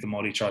I think the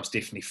Māori tribes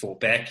definitely fought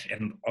back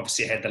and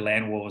obviously had the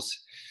land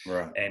wars.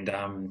 Right. And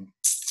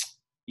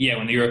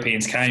when the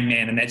Europeans came,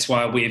 man, and that's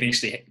why we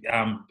eventually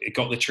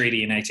got the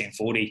treaty in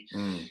 1840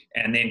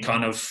 and then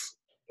kind of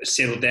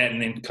settled that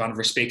and then kind of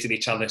respected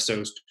each other. So it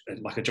was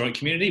like a joint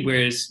community.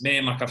 Whereas,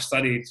 man, like I've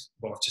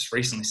just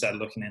recently started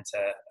looking into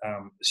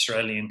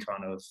Australian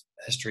kind of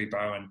history,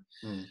 bro,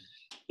 and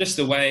just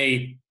the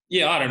way,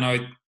 I don't know.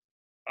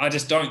 I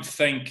just don't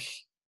think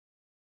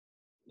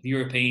the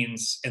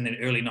Europeans in the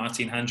early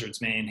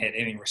 1900s, man, had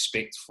any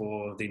respect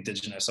for the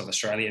Indigenous of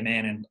Australia,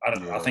 man. And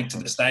I think to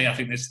this day, I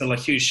think there's still a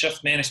huge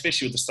shift, man,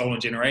 especially with the stolen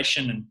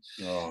generation. And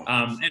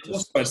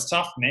also it's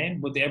tough,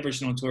 man, with the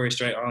Aboriginal and Torres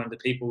Strait Islander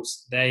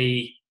peoples.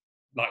 They,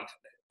 like,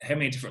 how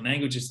many different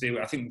languages there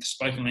were? I think the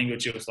spoken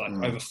language was like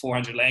over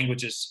 400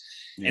 languages.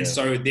 Yeah. And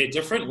so they're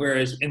different.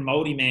 Whereas in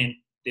Māori, man,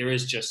 there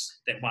is just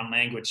that one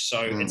language.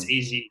 So it's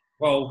easy.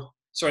 Well,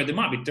 sorry, there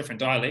might be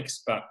different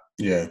dialects, but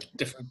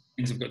different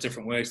things have got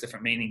different words,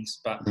 different meanings,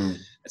 but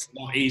it's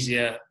a lot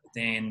easier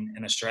than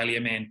in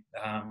Australia, man.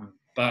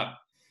 But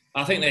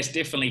I think that's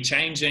definitely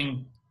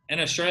changing in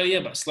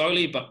Australia, but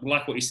slowly. But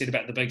like what you said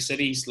about the big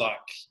cities, like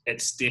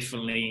it's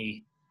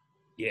definitely,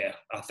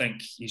 I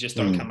think you just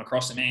don't come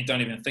across it, man.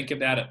 Don't even think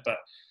about it. But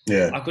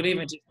I could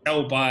even just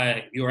tell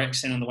by your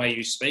accent and the way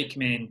you speak,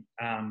 man.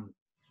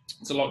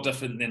 It's a lot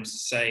different than,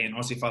 say, an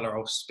Aussie fella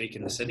will speak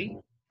in the city.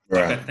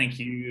 Right. Like I think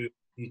you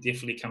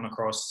definitely come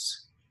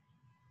across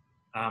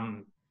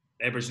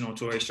Aboriginal and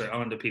Torres Strait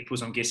Islander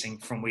peoples, I'm guessing,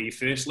 from where you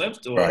first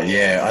lived? Or? Right,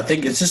 yeah. I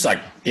think it's just like,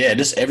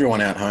 just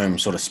everyone out home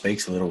sort of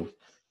speaks a little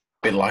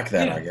bit like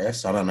that, I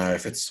guess. I don't know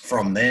if it's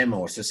from them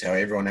or it's just how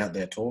everyone out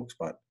there talks,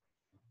 but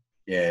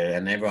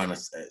and everyone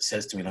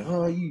says to me like,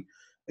 oh, are you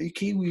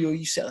Kiwi or are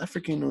you South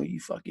African or are you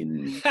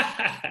fucking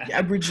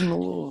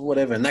Aboriginal or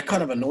whatever? And that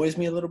kind of annoys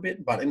me a little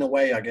bit, but in a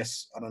way, I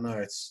guess, I don't know,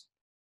 it's,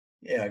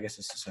 I guess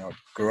it's just how I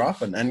grew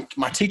up. And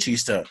my teacher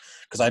used to,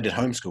 because I did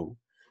homeschool,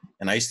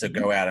 and I used to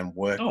go out and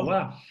work on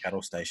a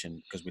cattle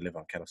station because we live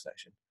on a cattle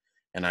station.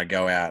 And I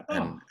go out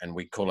and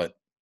we call it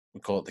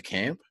the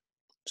camp.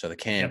 So the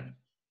camp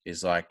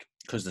is like,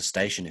 because the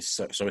station is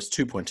so it's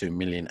 2.2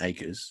 million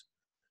acres.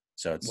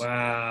 So it's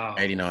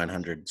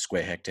 8,900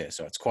 square hectares.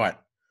 So it's quite,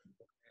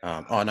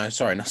 not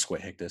square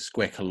hectares,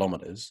 square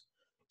kilometers.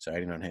 So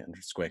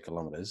 8,900 square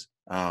kilometers.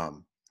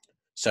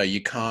 So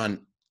you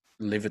can't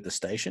live at the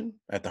station,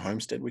 at the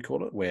homestead, we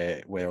call it,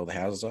 where all the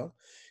houses are.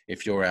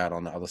 If you're out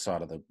on the other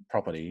side of the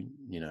property,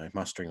 you know,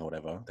 mustering or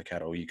whatever, the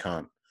cattle, you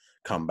can't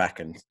come back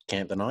and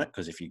camp the night,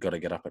 because if you've got to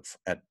get up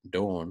at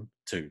dawn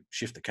to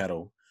shift the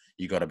cattle,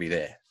 you got to be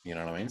there. You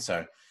know what I mean?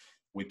 So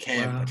we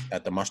camp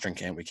at the mustering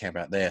camp. We camp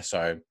out there.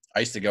 So I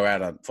used to go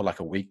out for like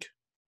a week,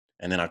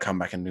 and then I'd come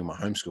back and do my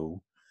homeschool,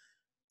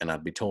 and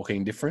I'd be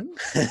talking different.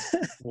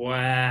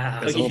 Wow.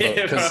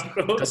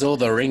 Because all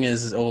the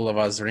ringers, all of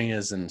us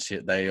ringers and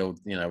shit, they all,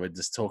 you know, would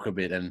just talk a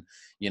bit, and,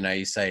 you know,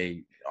 you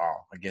say,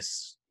 I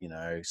guess, you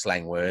know,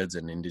 slang words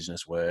and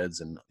Indigenous words,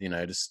 and, you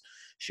know, just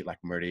shit like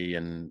murdy,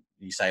 and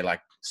you say like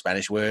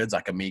Spanish words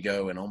like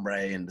amigo and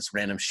hombre and just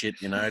random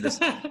shit, you know,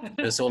 just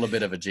all a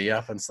bit of a G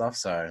up and stuff.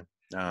 So,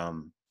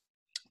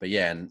 but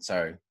yeah, and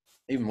so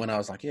even when I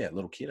was like, a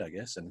little kid, I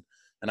guess, and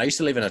I used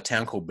to live in a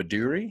town called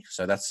Baduri.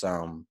 So that's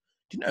do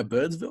you know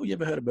Birdsville? You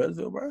ever heard of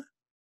Birdsville, bro?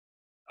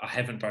 I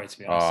haven't, bro, to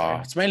be honest. Oh,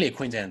 it's mainly a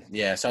Queensland.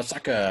 Yeah, so it's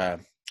like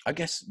I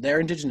guess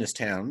they're Indigenous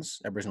towns,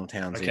 Aboriginal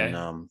towns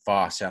in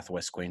far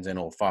southwest Queensland,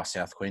 or far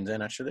south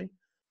Queensland, actually.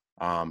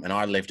 And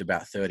I lived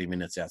about 30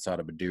 minutes outside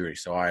of Baduri.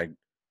 So I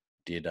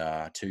did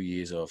 2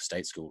 years of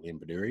state school in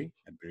Baduri,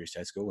 at Baduri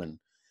State School, and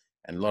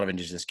a lot of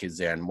Indigenous kids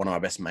there. And one of my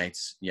best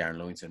mates, Yaron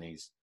Lewington,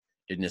 he's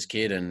Indigenous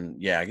kid. And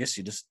I guess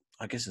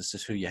it's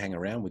just who you hang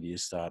around with. You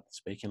start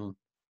speaking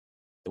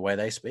the way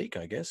they speak,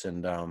 I guess.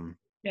 And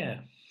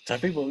so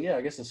people,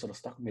 I guess it sort of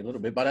stuck with me a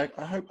little bit. But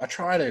I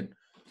try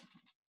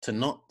to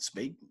not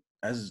speak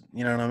as,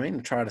 you know what I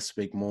mean? Try to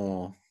speak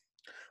more,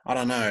 I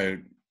don't know,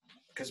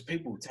 because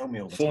people tell me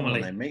all the time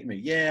when they meet me.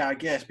 Yeah, I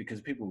guess, because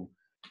people,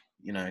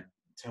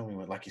 tell me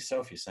what, like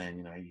yourself, you're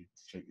saying, you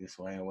speak this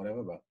way or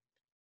whatever, but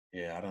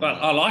I don't know. But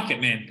I like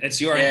it, man.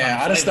 It's your own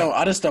kind of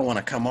I just don't want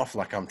to come off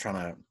like I'm trying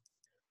to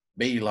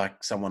be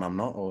like someone I'm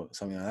not or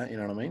something like that, you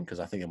know what I mean? Because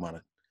I think it might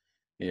have,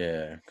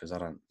 because I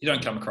don't. You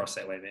don't come across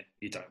that way, man.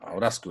 You don't. Oh, well,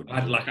 that's good. I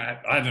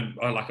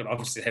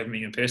obviously haven't met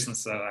you in person,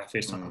 so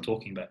first time I'm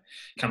talking, but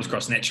it comes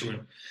across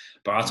natural.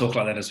 But I talk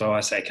like that as well.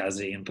 I say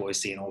cuzzy and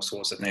Boysie and all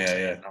sorts of things.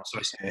 And I'm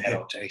supposed to be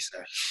adult too,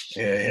 so.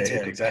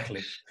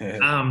 Exactly.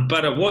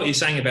 But what you're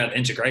saying about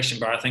integration,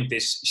 bro, I think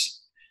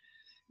there's,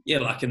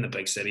 like in the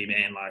big city,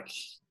 man, like,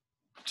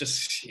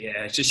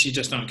 you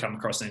just don't come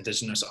across an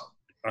Indigenous,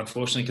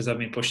 unfortunately, because they've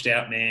been pushed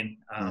out, man.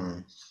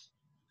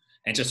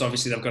 And just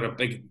obviously they've got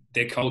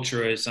their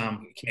culture is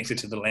connected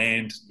to the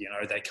land,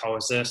 they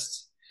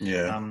coexist.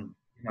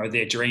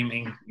 Their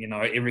dreaming,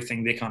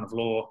 everything, their kind of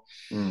law.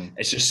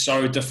 It's just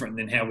so different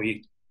than how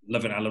we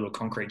live in our little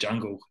concrete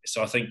jungle.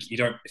 So I think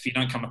if you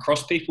don't come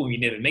across people, you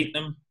never meet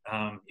them,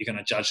 you're going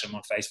to judge them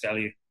on face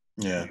value.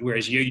 Yeah.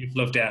 Whereas you've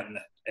lived out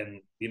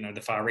in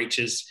the far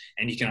reaches,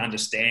 and you can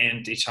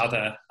understand each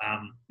other,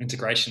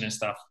 integration and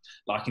stuff.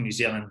 Like in New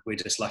Zealand, we're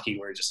just lucky.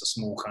 We're just a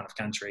small kind of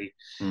country,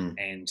 and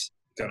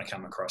you're going to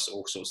come across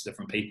all sorts of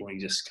different people,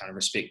 and you just kind of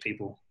respect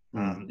people.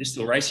 There's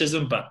still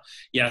racism, but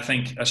I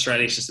think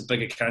Australia's just a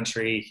bigger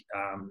country,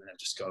 and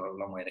it's just got a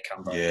long way to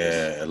come. Bro.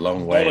 Yeah, a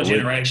long way. Older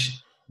generation,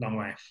 long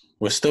way.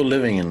 We're still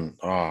living in,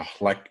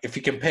 like if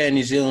you compare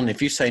New Zealand,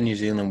 if you say New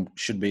Zealand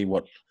should be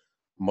what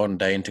modern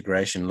day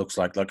integration looks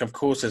like of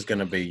course there's going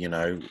to be,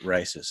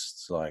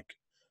 racists. Like,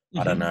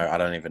 I don't know. I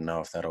don't even know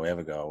if that'll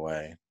ever go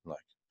away. Like,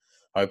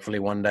 hopefully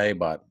one day,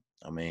 but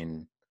I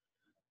mean,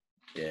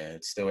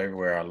 it's still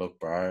everywhere I look,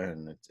 bro.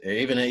 And it's,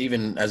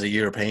 even as a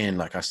European,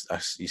 like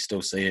you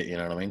still see it, you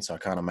know what I mean? So I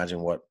can't imagine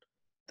what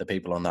the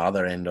people on the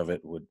other end of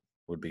it would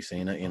be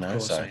seeing it, Of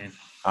course, so,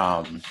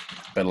 man.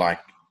 but like,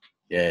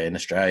 in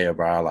Australia,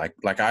 bro, like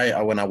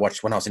when I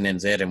was in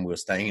NZ and we were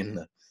staying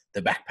in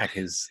the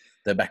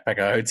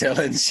backpacker hotel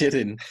and shit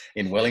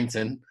in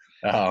Wellington.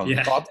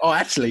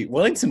 Actually,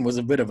 Wellington was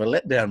a bit of a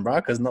letdown, bro.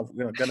 Because not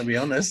going to be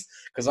honest,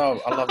 because I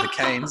love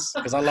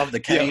the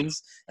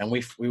Canes, and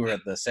we were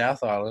at the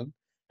South Island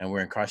and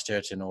we're in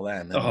Christchurch and all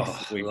that. And then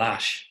we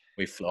lush.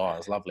 We flew. Oh, it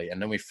was lovely.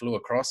 And then we flew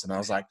across, and I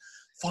was like,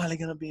 finally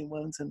going to be in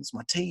Wellington. It's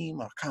my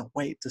team. I can't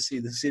wait to see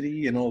the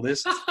city and all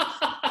this.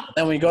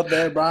 Then we got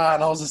there, bro,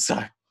 and I was just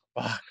like,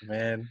 fuck,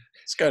 man.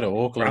 Let's go to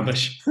Auckland.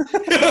 Rubbish.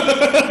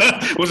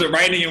 Was it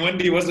raining and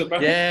windy? Was it, bro?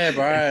 Yeah,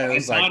 bro. It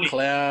was like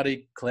cloud.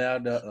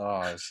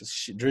 It's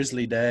just a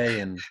drizzly day,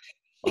 and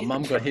my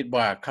mum got hit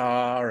by a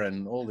car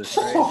and all this.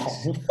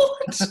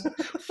 What?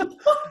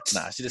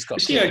 Nah, she just got.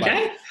 Is she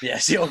okay? Yeah,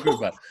 she all good,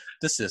 but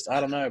I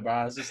don't know,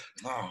 bro. It's just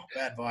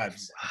bad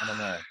vibes. I don't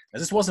know. It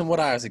just wasn't what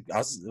I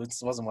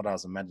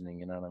was imagining.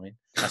 You know what I mean?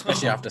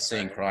 Especially after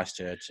seeing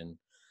Christchurch and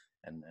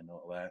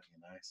all that.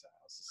 So.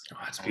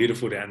 It's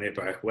beautiful down there,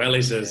 bro.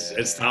 Wellies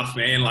it's tough,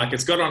 man. Like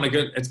it's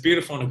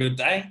beautiful on a good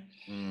day,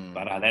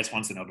 but that's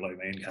once in a blue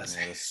moon, guys.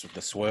 Yeah,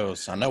 the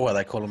swirls. I know why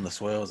they call them the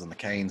swirls and the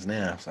canes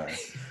now. So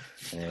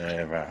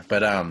yeah, right.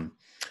 But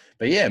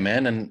yeah,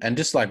 man, and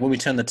just like when we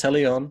turn the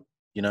telly on,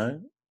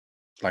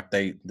 like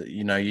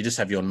you just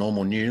have your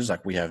normal news,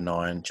 like we have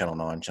Channel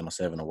 9, Channel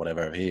 7, or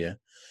whatever over here.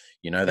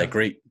 They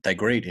greet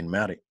in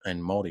Māori,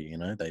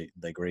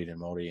 they greet in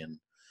Māori,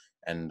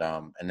 and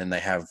then they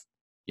have.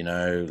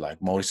 Like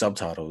Māori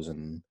subtitles,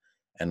 and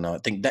I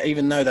think that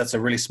even though that's a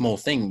really small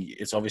thing,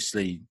 it's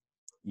obviously,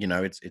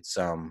 it's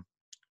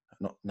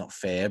not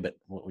fair, but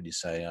what would you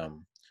say?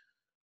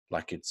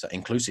 Like it's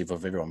inclusive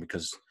of everyone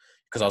because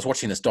I was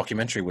watching this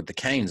documentary with the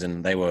Canes,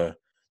 and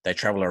they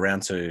travel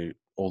around to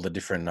all the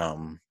different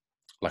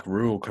like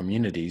rural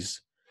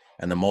communities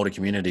and the Māori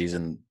communities,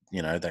 and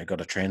they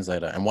got a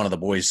translator, and one of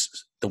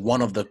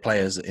the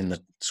players in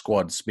the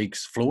squad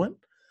speaks fluent.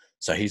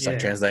 So he's like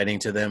translating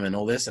to them and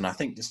all this. And I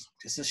think just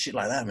shit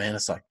like that, man.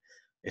 It's like,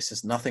 it's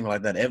just nothing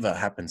like that ever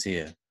happens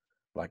here.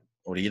 Like,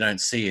 or you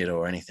don't see it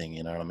or anything,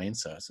 you know what I mean?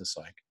 So it's just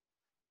like,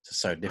 it's just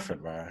so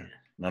different, bro.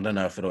 And I don't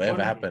know if it'll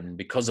ever happen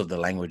because of the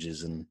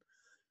languages and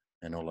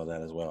and all of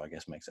that as well, I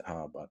guess makes it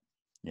hard. But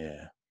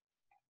yeah,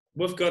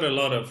 we've got a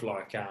lot of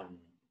like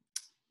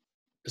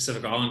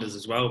Pacific Islanders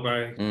as well,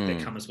 bro.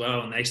 That come as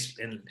well, and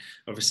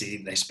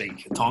obviously they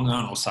speak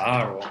Tongan or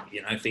Sa or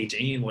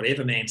Fijian,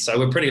 whatever, man. So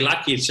we're pretty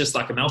lucky. It's just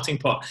like a melting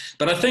pot.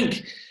 But I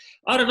think,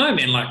 I don't know,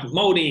 man. Like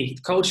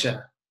Māori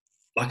culture,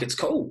 like it's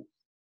cool.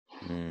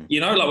 Like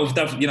with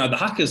the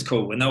haka's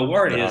cool and they were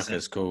warriors. The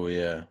haka's cool,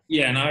 yeah.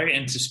 Yeah,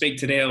 and to speak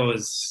to them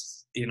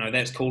was,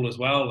 that's cool as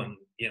well, and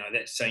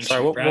that's saying.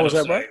 Sorry, what was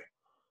that, bro?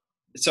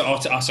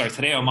 Sorry,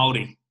 te reo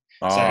Māori.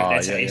 So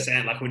that's how you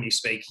sound like when you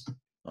speak.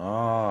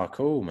 Oh,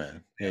 cool,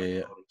 man.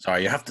 Yeah.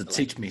 Sorry, you have to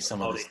teach me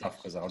some of this stuff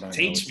because I don't know what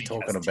you're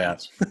talking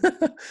about.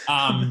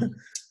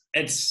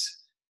 It's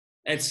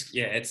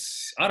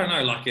I don't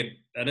know, like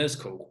it is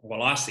cool.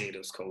 Well, I see it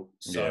as cool.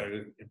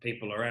 So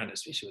people around,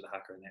 especially with the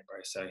haka and that, bro.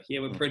 So yeah,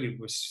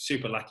 we're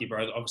super lucky,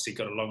 bro. Obviously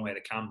got a long way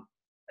to come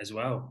as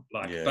well.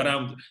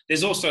 But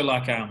there's also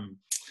like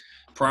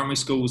primary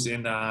schools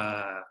and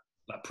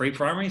like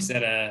pre-primaries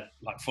that are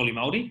like fully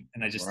Māori,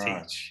 and they just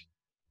teach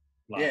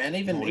and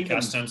even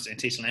customs and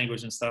teach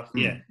language and stuff.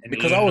 And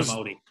because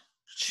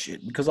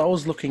I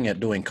was looking at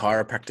doing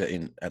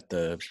chiropractor at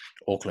the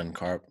Auckland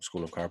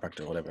School of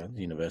Chiropractor or whatever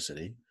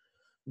university.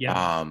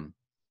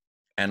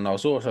 And I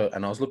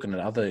was looking at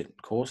other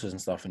courses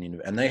and stuff,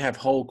 and they have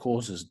whole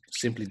courses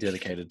simply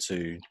dedicated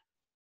to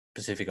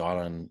Pacific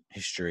Island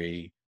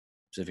history,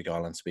 Pacific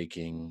Island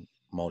speaking,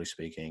 Māori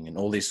speaking, and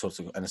all these sorts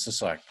of. And it's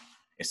just like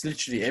it's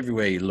literally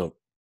everywhere you look,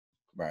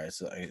 right?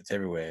 It's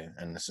everywhere,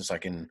 and it's just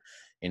like and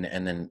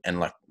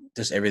like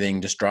just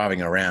everything, just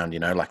driving around,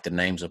 like the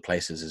names of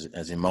places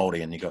as in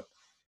Māori, and you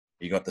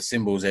got the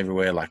symbols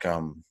everywhere, like I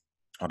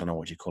don't know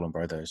what you call them,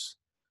 bro. Those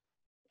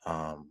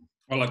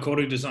like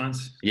koru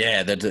designs.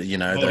 Yeah, the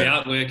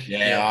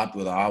artwork. Art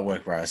with the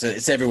artwork, bro. So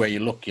it's everywhere you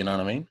look, you know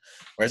what I mean?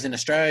 Whereas in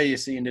Australia, you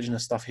see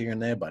Indigenous stuff here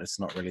and there, but it's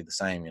not really the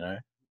same,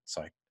 It's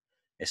like,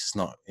 it's just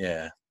not,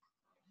 I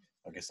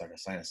guess like I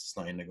was saying, it's just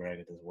not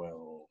integrated as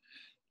well.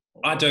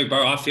 I do,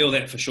 bro. I feel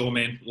that for sure,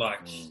 man.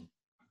 Like,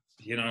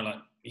 I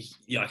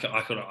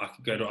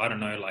could go to, I don't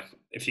know, like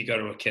if you go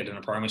to a kid in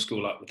a primary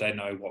school, like would they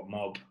know what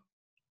mob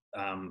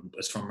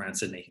is from around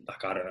Sydney?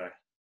 Like, I don't know.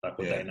 Like,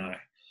 would they know?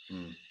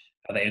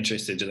 Are they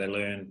interested? Do they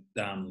learn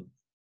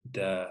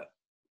the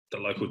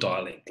local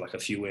dialect, like a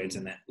few words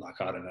in that?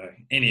 Like, I don't know.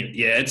 Anyway,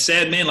 it's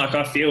sad, man. Like,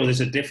 I feel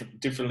there's a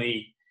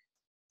differently.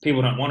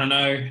 People don't want to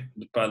know,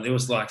 but there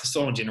was like the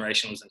stolen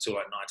generation was until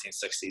like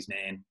 1960s,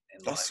 man.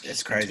 And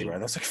it's crazy, bro.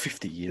 That's like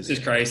 50 years. This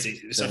is crazy.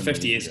 It's like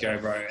 50 years ago,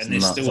 bro. And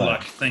there's still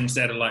like things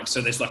that are like,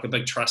 so there's like a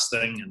big trust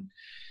thing, and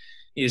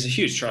there's a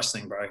huge trust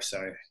thing, bro.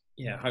 So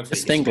yeah, hopefully.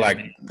 Just think like,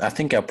 I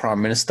think our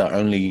Prime Minister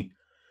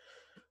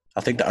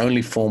the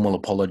only formal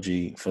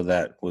apology for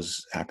that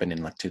happened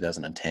in like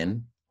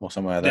 2010 or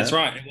something like that. That's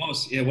right.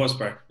 It was,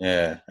 bro.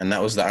 Yeah. And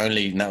that was the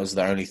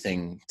only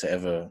thing to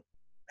ever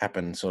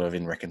happen sort of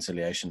in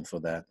reconciliation for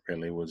that,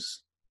 really,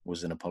 was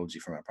an apology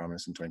from our Prime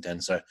Minister in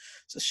 2010. So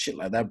it's a shit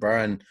like that,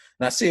 bro. And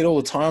I see it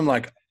all the time.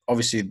 Like,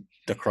 obviously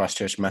the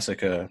Christchurch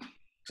massacre,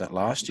 was that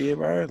last year,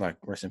 bro? Like,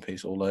 rest in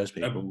peace, all those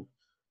people.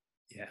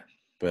 Yeah.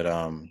 But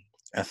I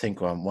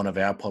think one of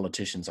our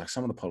politicians, like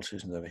some of the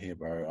politicians over here,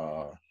 bro,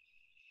 are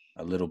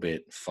a little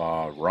bit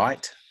far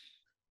right,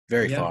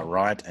 very far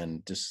right,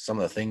 and just some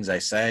of the things they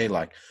say,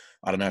 like,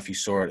 I don't know if you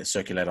saw it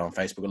circulate on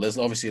Facebook. There's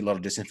obviously a lot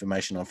of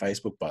disinformation on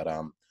Facebook, but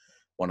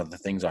one of the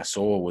things I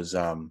saw was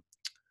one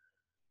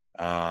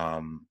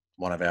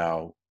of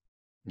our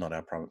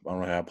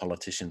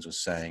politicians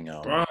was saying,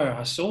 bro,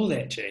 I saw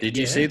that, Jay. Did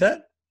you see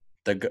that?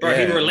 He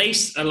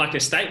released like a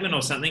statement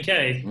or something,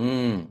 okay?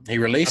 He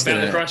released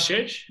about the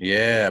Christchurch?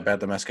 Yeah, about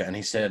the massacre, and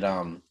he said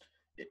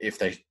if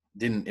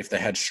they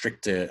had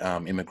stricter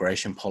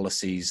immigration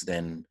policies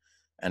and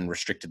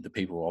restricted the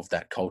people of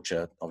that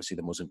culture, obviously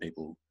the Muslim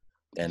people,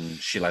 then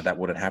shit like that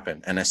wouldn't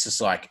happen. And it's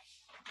just like,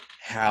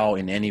 how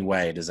in any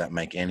way does that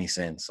make any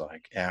sense?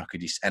 Like, how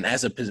could you, and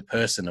as a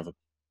person of a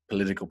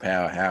political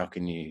power, how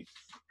can you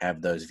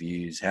have those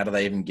views? How do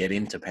they even get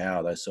into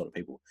power, those sort of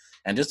people?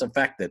 And just the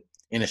fact that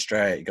in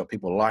Australia, you got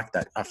people like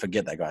that, I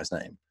forget that guy's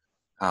name,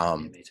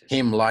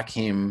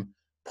 him,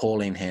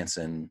 Pauline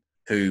Hanson,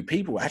 who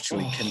people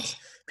actually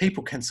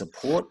can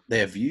support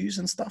their views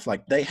and stuff.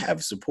 Like, they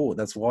have support.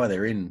 That's why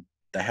they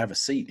have a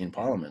seat in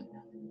Parliament.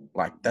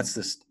 Like,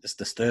 it's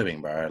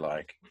disturbing, bro.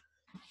 Like,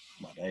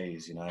 my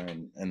days,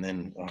 and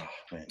then, oh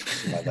man,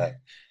 like that,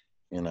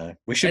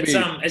 we should be.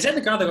 Is that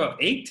the guy that got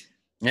egged?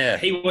 Yeah,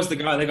 he was the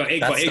guy that got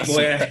egged by Egg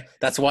Boy.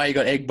 That's why he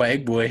got egged by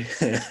Egg Boy.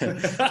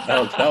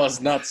 that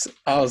was nuts.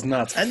 I was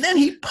nuts. And then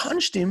he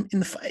punched him in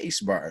the face,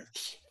 bro.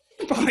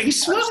 Bro, he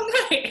swung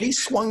that. He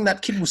swung.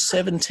 That kid was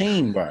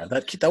 17, bro.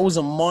 That was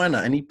a minor,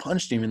 and he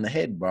punched him in the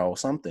head, bro, or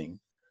something.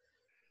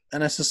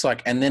 And it's just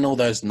like, and then all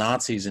those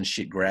Nazis and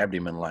shit grabbed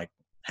him and like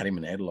had him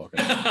in a headlock.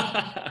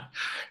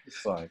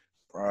 It's like,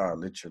 bro,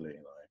 literally,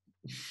 like,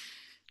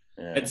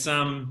 yeah.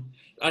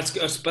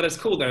 But it's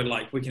cool though.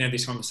 Like, we can have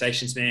these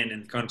conversations, man,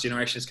 and kind of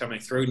generations coming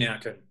through now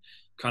can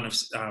kind of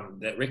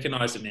that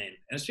recognize it, man,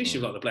 and especially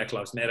like the Black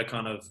Lives Matter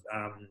kind of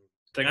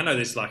thing. I know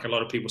there's like a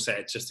lot of people say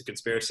it's just a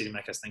conspiracy to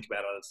make us think about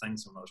other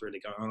things and what's really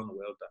going on in the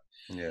world.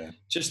 But Yeah.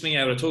 just being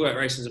able to talk about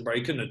racism, bro,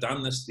 you couldn't have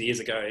done this years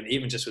ago. And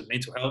even just with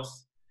mental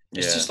health,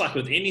 it's just like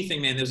with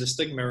anything, man, there's a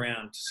stigma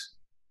around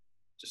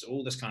just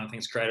all this kind of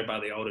things created by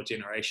the older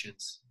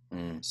generations.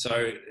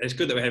 So it's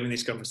good that we're having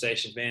these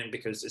conversations, man,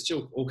 because it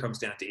still all comes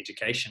down to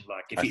education.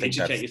 Like if you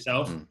educate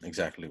yourself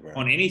exactly, bro,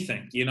 on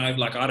anything, you know,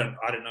 like I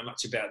don't know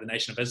much about the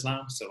Nation of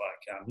Islam, so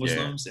like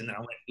Muslims, and then I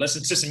went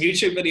listen to some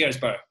YouTube videos,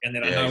 bro, and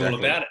then I know all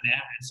about it now.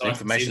 And so the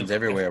information's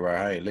everywhere, bro.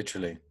 Hey,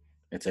 literally,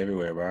 it's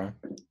everywhere, bro.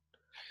 And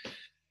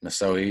it's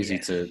so easy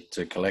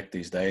to collect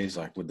these days,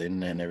 like with the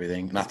internet and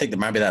everything. And I think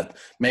that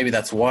maybe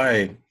that's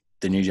why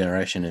the new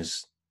generation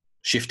is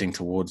shifting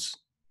towards,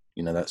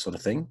 you know, that sort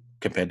of thing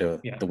compared to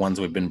the ones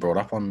we've been brought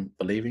up on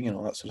believing and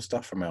all that sort of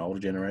stuff from our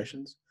older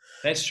generations.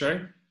 That's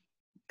true.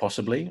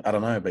 Possibly, I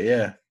don't know, but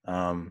yeah.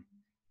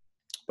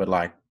 But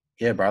like,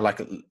 yeah, bro.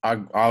 Like,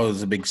 I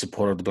was a big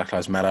supporter of the Black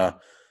Lives Matter.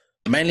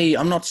 Mainly,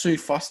 I'm not too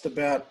fussed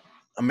about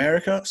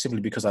America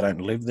simply because I don't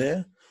live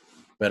there.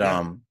 But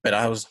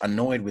I was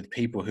annoyed with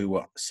people who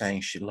were saying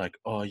shit like,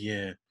 "Oh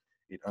yeah,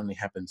 it only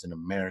happens in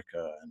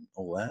America" and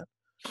all that.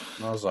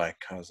 And I was like,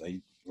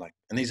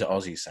 and these are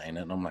Aussies saying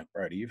it, and I'm like,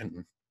 bro, do you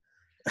even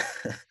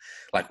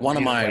like one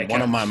of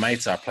my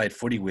mates I played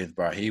footy with,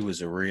 bro? He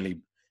was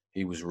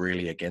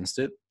really against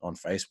it on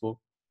Facebook,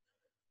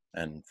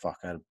 and fuck,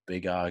 I had a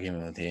big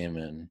argument with him,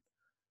 and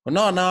well,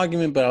 not an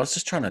argument, but I was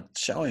just trying to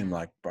show him,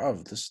 like,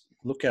 bro, just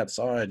look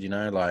outside, you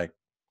know, like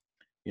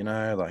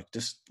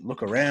just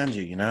look around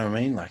you, you know what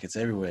I mean? Like, it's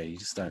everywhere. You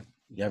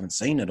haven't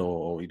seen it,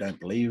 or you don't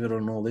believe it,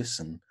 and all this.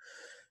 And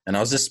I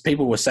was just,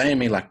 people were saying to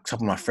me, like, a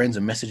couple of my friends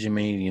are messaging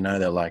me, you know,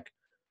 they're like,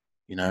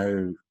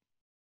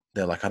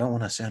 I don't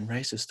want to sound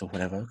racist or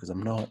whatever, because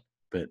I'm not,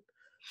 but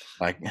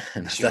like,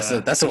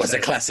 that's always a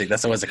classic.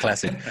 That's always a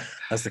classic.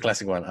 That's the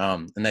classic one.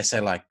 And they say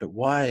like, but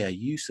why are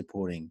you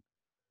supporting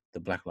the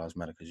Black Lives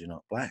Matter? Because you're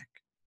not black.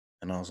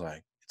 And I was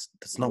like,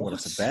 that's not what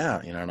it's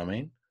about. You know what I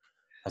mean?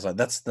 I was like,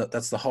 that's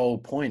the whole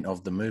point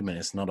of the movement.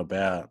 It's not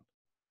about,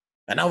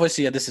 and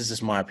obviously this is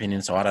just my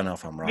opinion, so I don't know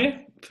if I'm right. Yeah,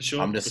 for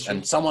sure.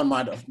 And someone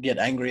might get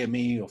angry at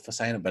me or for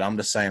saying it, but I'm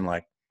just saying,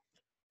 like,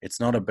 it's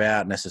not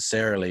about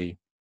necessarily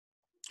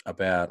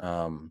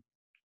about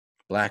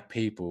black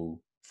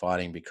people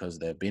fighting because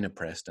they've been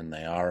oppressed and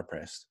they are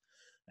oppressed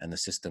and the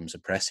system's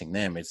oppressing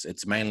them.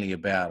 It's mainly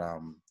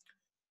about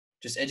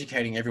just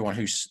educating everyone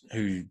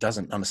who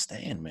doesn't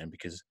understand, man,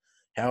 because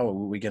how are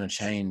we going to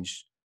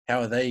change?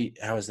 How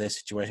is their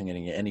situation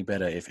getting any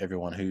better if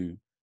everyone who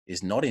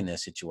is not in their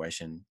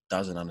situation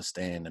doesn't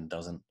understand and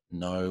doesn't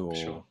know?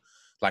 Or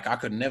like, I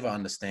could never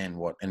understand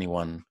what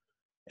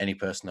any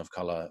person of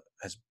color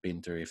has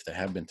been through if they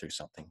have been through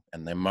something,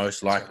 and they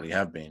most likely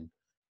have been.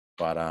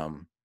 But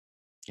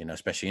you know,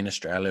 especially in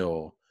Australia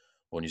or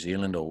New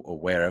Zealand or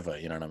wherever,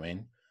 you know what I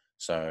mean?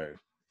 So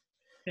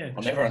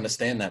I'll never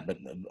understand that, but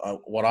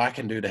what I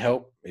can do to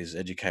help is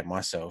educate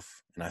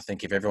myself. And I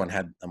think if everyone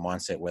had a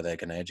mindset where they're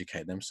going to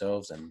educate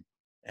themselves and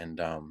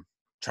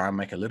try and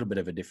make a little bit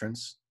of a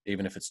difference,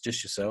 even if it's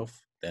just yourself,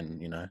 then,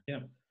 you know,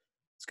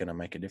 it's going to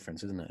make a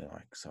difference, isn't it?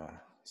 Like,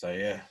 so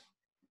yeah.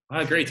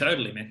 I agree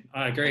totally, man.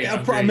 I agree.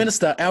 Our Prime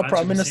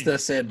Minister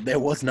said there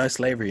was no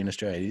slavery in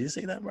Australia. Did you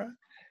see that, bro?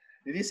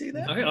 Did you see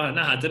that? No,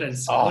 I didn't.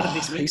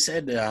 He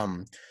said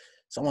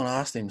someone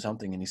asked him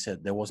something and he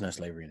said there was no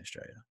slavery in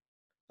Australia.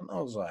 And I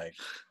was like,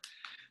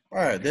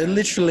 bro, they're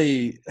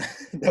literally,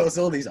 there was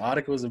all these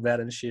articles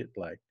about it and shit.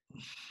 Like,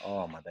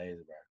 oh my days,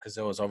 bro. Because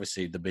there was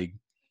obviously the big,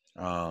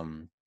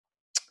 the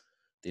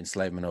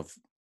enslavement of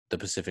the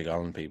Pacific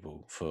Island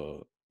people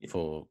for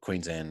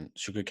Queensland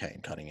sugarcane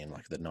cutting in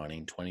like the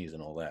 1920s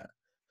and all that.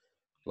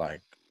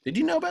 Like, did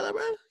you know about that,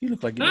 bro? You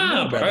look like you didn't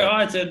know about that.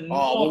 I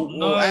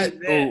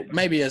didn't.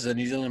 Maybe as a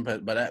New Zealand,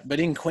 but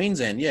in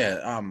Queensland,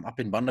 up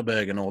in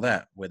Bundaberg and all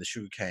that, where the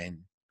sugarcane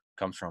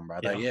comes from,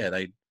 bro.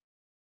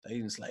 They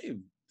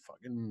enslaved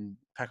fucking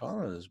Pac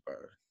Islanders, bro.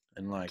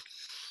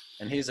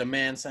 And here's a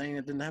man saying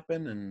it didn't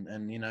happen,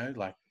 and you know,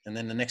 like, and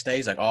then the next day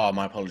he's like, "Oh,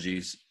 my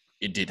apologies,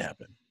 it did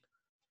happen."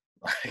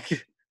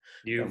 Like,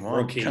 you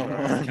rookie, bro.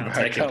 Can't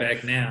take it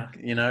back now.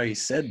 You know, he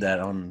said that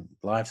on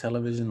live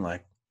television,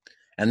 like.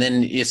 And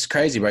then it's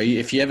crazy, bro.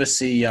 If you ever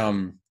see,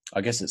 I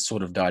guess it's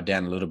sort of died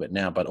down a little bit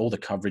now, but all the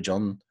coverage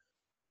on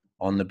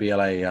the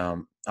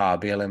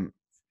BLM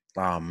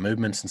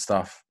movements and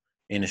stuff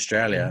in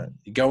Australia,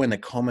 you go in the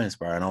comments,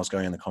 bro. And I was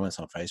going in the comments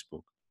on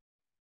Facebook,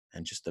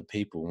 and just the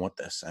people and what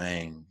they're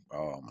saying.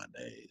 Oh my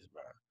days,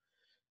 bro.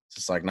 It's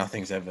just like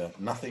nothing's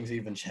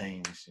even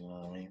changed. You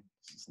know what I mean?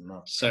 It's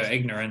not so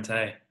ignorant,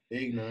 eh?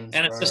 Ignorance,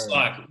 and it's just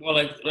like, well,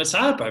 it's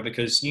hard, bro,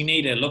 because you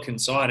need to look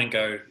inside and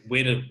go,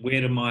 where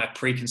do my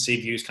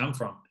preconceived views come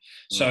from?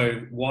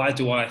 So why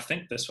do I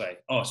think this way?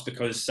 Oh, it's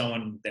because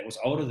someone that was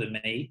older than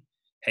me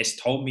has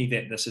told me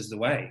that this is the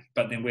way.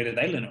 But then where did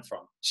they learn it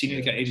from? So you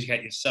need to go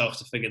educate yourself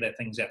to figure that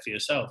things out for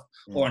yourself.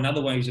 Or another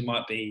way it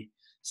might be,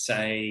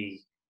 say,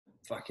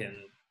 fucking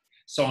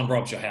someone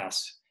robs your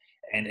house,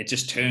 and it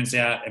just turns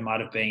out it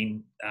might have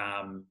been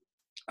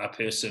a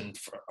person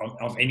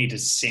of any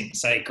descent,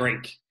 say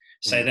Greek,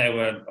 say they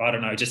were, I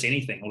don't know, just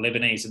anything, or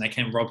Lebanese, and they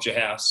came and robbed your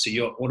house, so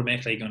you're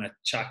automatically going to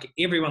chuck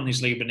everyone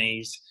who's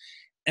Lebanese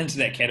into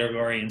that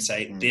category and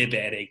say they're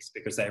bad eggs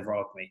because they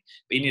robbed me.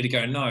 But you need to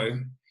go, no,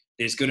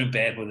 there's good and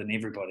bad within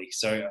everybody.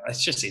 So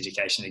it's just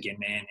education again,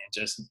 man, and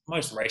just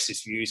most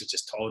racist views are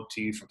just told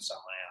to you from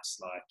someone else.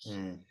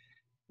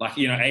 Like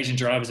Asian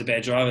drivers are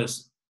bad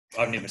drivers.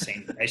 I've never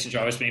seen Asian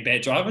drivers being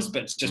bad drivers,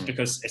 but it's just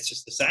because it's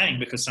just the saying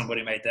because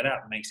somebody made that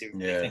up and makes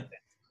everybody think that.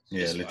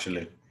 Yeah,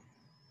 literally.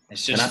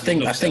 It's just,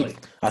 and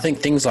I think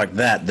things like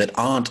that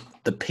aren't,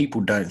 the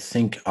people don't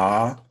think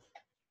are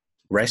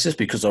racist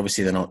because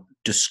obviously they're not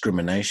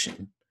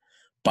discrimination,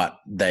 but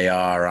they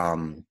are.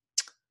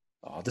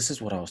 This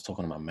is what I was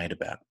talking to my mate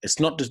about. It's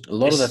not just a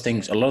lot of the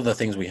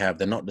things we have.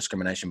 They're not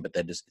discrimination, but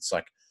they're just. It's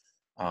like,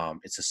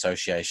 it's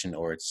association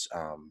or it's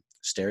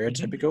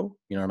stereotypical.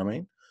 You know what I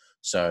mean?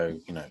 So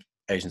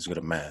Asians are good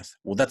at math.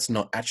 Well, that's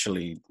not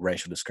actually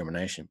racial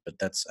discrimination, but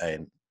that's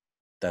a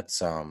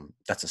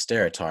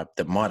stereotype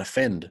that might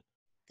offend.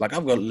 Like I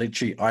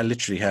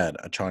literally had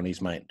a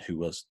Chinese mate who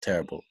was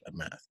terrible at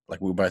math. Like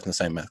we were both in the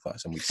same math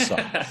class and we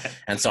sucked.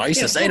 And so I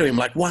used to say to him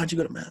like, "Why aren't you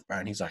good at math, bro?"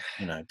 And he's like,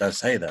 "Don't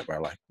say that, bro."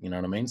 Like, you know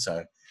what I mean? So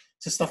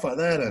it's just stuff like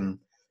that. And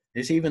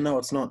it's, even though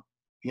it's not,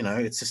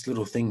 it's just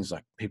little things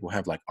like people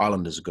have, like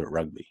Islanders are good at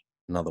rugby.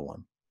 Another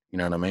one. You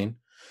know what I mean?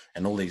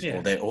 And all these,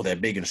 or they're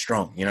big and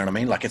strong. You know what I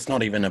mean? Like it's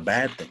not even a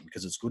bad thing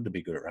because it's good to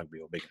be good at rugby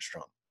or big and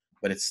strong.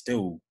 But it's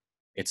still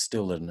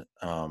a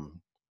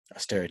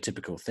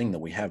stereotypical thing that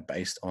we have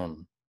based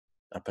on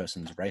a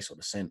person's race or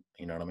descent.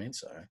 You know what I mean?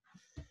 So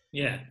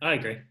yeah, I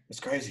agree.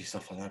 It's crazy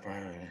stuff like that, bro.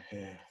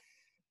 Yeah.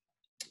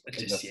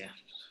 But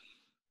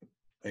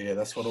yeah,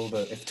 that's what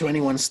if to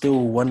anyone still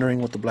wondering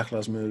what the Black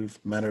Lives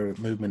Matter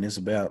movement is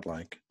about,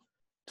 like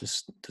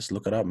just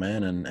look it up,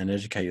 man, and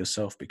educate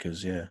yourself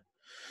because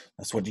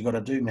that's what you got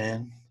to do,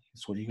 man.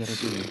 That's what you got to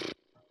do.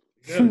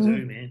 You got to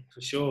do, man,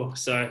 for sure.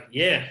 So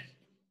yeah,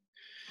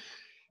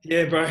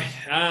 bro.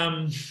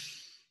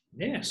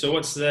 So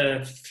what's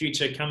the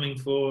future coming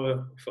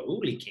for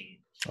Ooly Keint?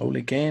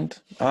 Ooly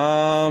Keint.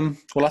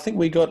 Well, I think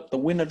we got the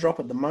winter drop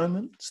at the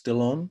moment,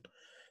 still on.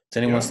 Is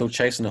anyone still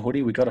chasing a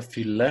hoodie? We got a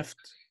few left.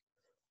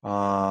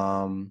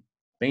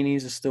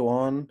 Beanies are still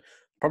on.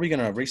 Probably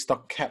going to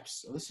restock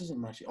caps. This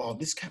isn't actually. Oh,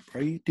 this cap,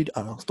 bro.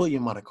 I thought you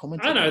might have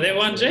commented. I know that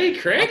one, G.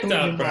 Correct. I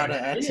thought you might have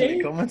actually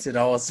commented.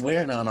 I was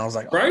swearing on. I was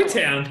like,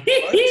 Brotown.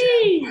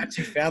 I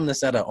actually found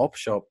this at an op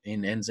shop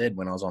in NZ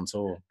when I was on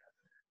tour.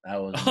 That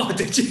was. Oh,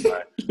 did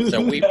you?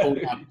 So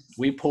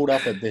we pulled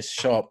up at this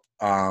shop.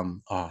 I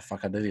did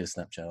a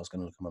Snapchat. I was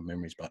going to look at my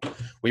memories, but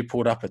we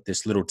pulled up at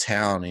this little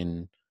town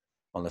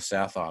on the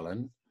South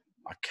Island.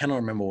 I cannot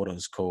remember what it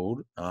was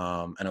called.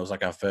 And it was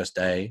like our first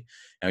day,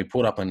 and we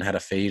pulled up and had a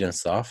feed and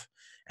stuff.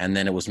 And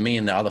then it was me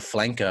and the other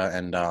flanker,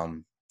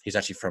 and he's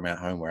actually from out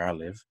home where I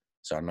live,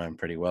 so I know him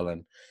pretty well.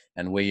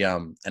 And we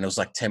and it was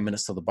like 10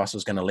 minutes till the bus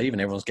was going to leave,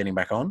 and everyone's getting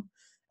back on.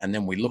 And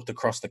then we looked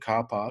across the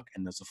car park,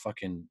 and there's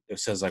it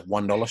says like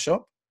 $1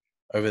 shop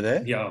over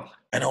there. Yo.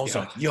 And I was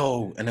like,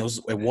 yo, and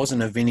it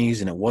wasn't a Vinnie's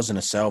and it wasn't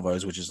a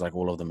Salvo's, which is like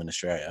all of them in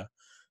Australia.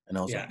 And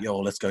I was like, yo,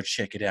 let's go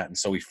check it out. And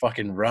so we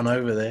fucking run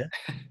over there,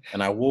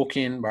 and I walk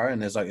in, bro,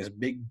 and there's like this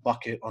big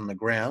bucket on the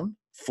ground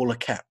full of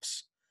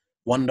caps,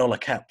 $1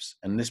 caps.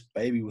 And this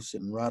baby was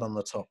sitting right on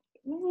the top,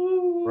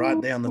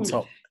 right there on the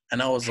top.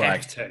 And I was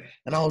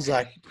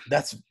like,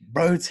 that's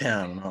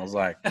Brotown. And I was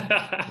like,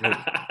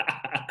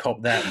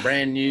 cop that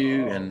brand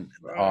new.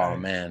 Oh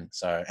man.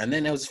 So, and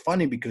then it was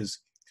funny because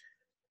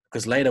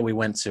later we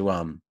went to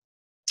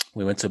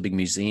a big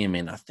museum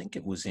I think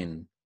it was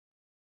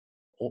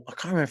I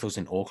can't remember if it was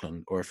in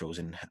Auckland or if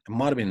it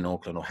might have been in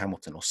Auckland or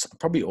Hamilton or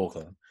probably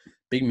Auckland,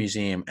 big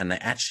museum. And they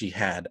actually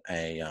had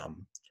a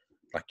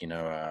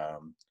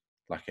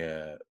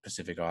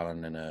Pacific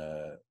Island and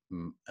a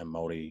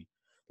Māori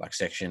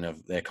section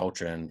of their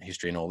culture and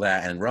history and all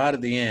that. And right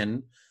at the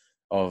end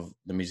of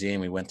the museum,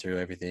 we went through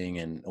everything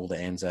and all the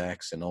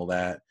Anzacs and all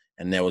that.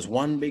 And there was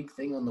one big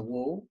thing on the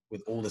wall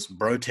with all this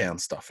Brotown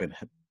stuff in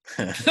it.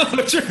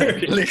 Oh,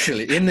 true.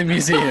 Literally in the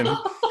museum.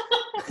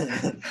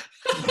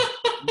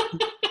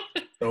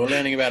 So we're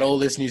learning about all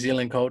this New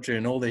Zealand culture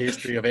and all the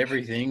history of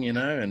everything,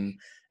 and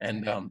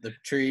the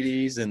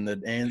treaties and the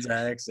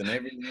Anzacs and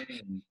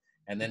everything.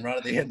 And then right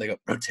at the end, they got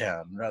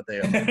Brotown right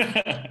there.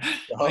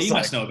 You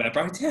must know about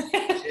Brotown.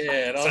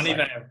 Yeah,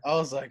 and I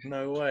was like,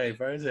 no way,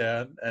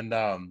 Brotown.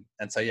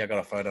 And so I got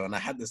a photo, and I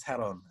had this hat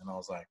on, and I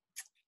was like,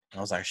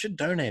 I should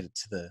donate it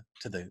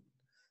to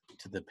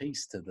the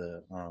piece, to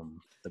the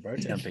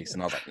Brotown piece.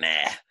 And I was like,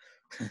 nah.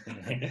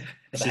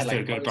 It's just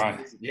too good, bro.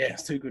 Yeah,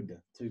 it's too good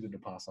to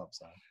pass up.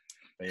 So,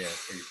 but yeah,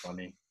 it's pretty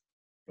funny.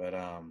 But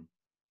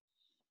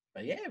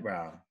yeah,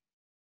 bro.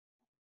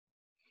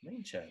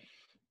 Mean chat.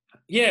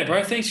 Yeah,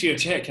 bro. Thanks for your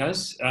chat,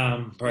 cuz.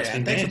 Thanks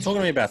for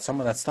talking to me about some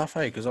of that stuff,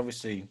 hey, because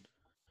obviously,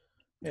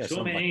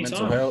 sure, man,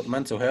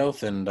 mental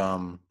health, and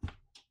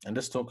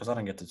just talk, because I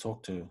don't get to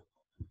talk to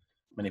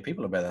many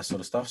people about that sort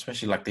of stuff,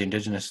 especially like the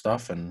Indigenous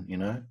stuff, and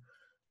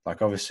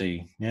Like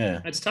obviously,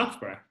 yeah. It's tough,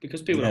 bro,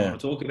 because people don't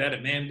want to talk about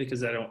it, man,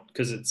 because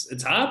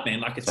it's hard, man.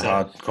 Like it's a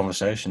hard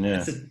conversation, yeah.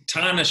 It's a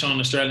tarnish on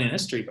Australian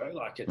history, bro.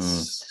 Like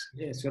it's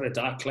got a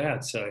dark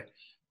cloud. So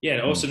yeah,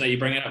 awesome that you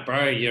bring it up,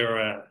 bro. You're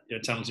a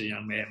talented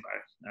young man,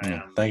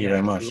 bro. Thank you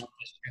very much,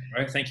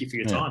 bro. Thank you for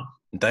your time.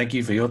 Thank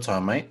you for your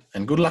time, mate.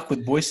 And good luck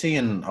with Boysie.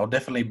 And I'll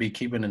definitely be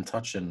keeping in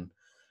touch and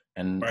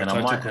bro,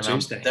 I'm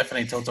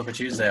definitely Talk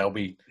Tuesday. I'll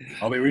be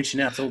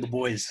reaching out to all the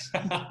boys.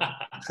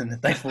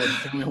 And thanks for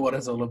telling me what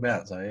it's all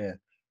about. So yeah,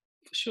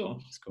 for sure.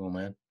 It's cool,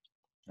 man.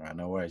 All right,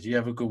 no worries. You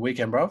have a good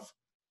weekend, bruv.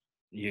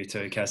 You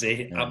too,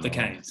 Cuzzy. Up the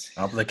Keins.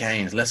 Up the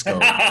Keins. Let's go.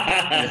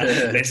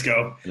 Let's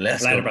go.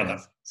 Let's Later, go, brother.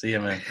 See you,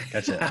 man.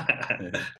 Catch ya.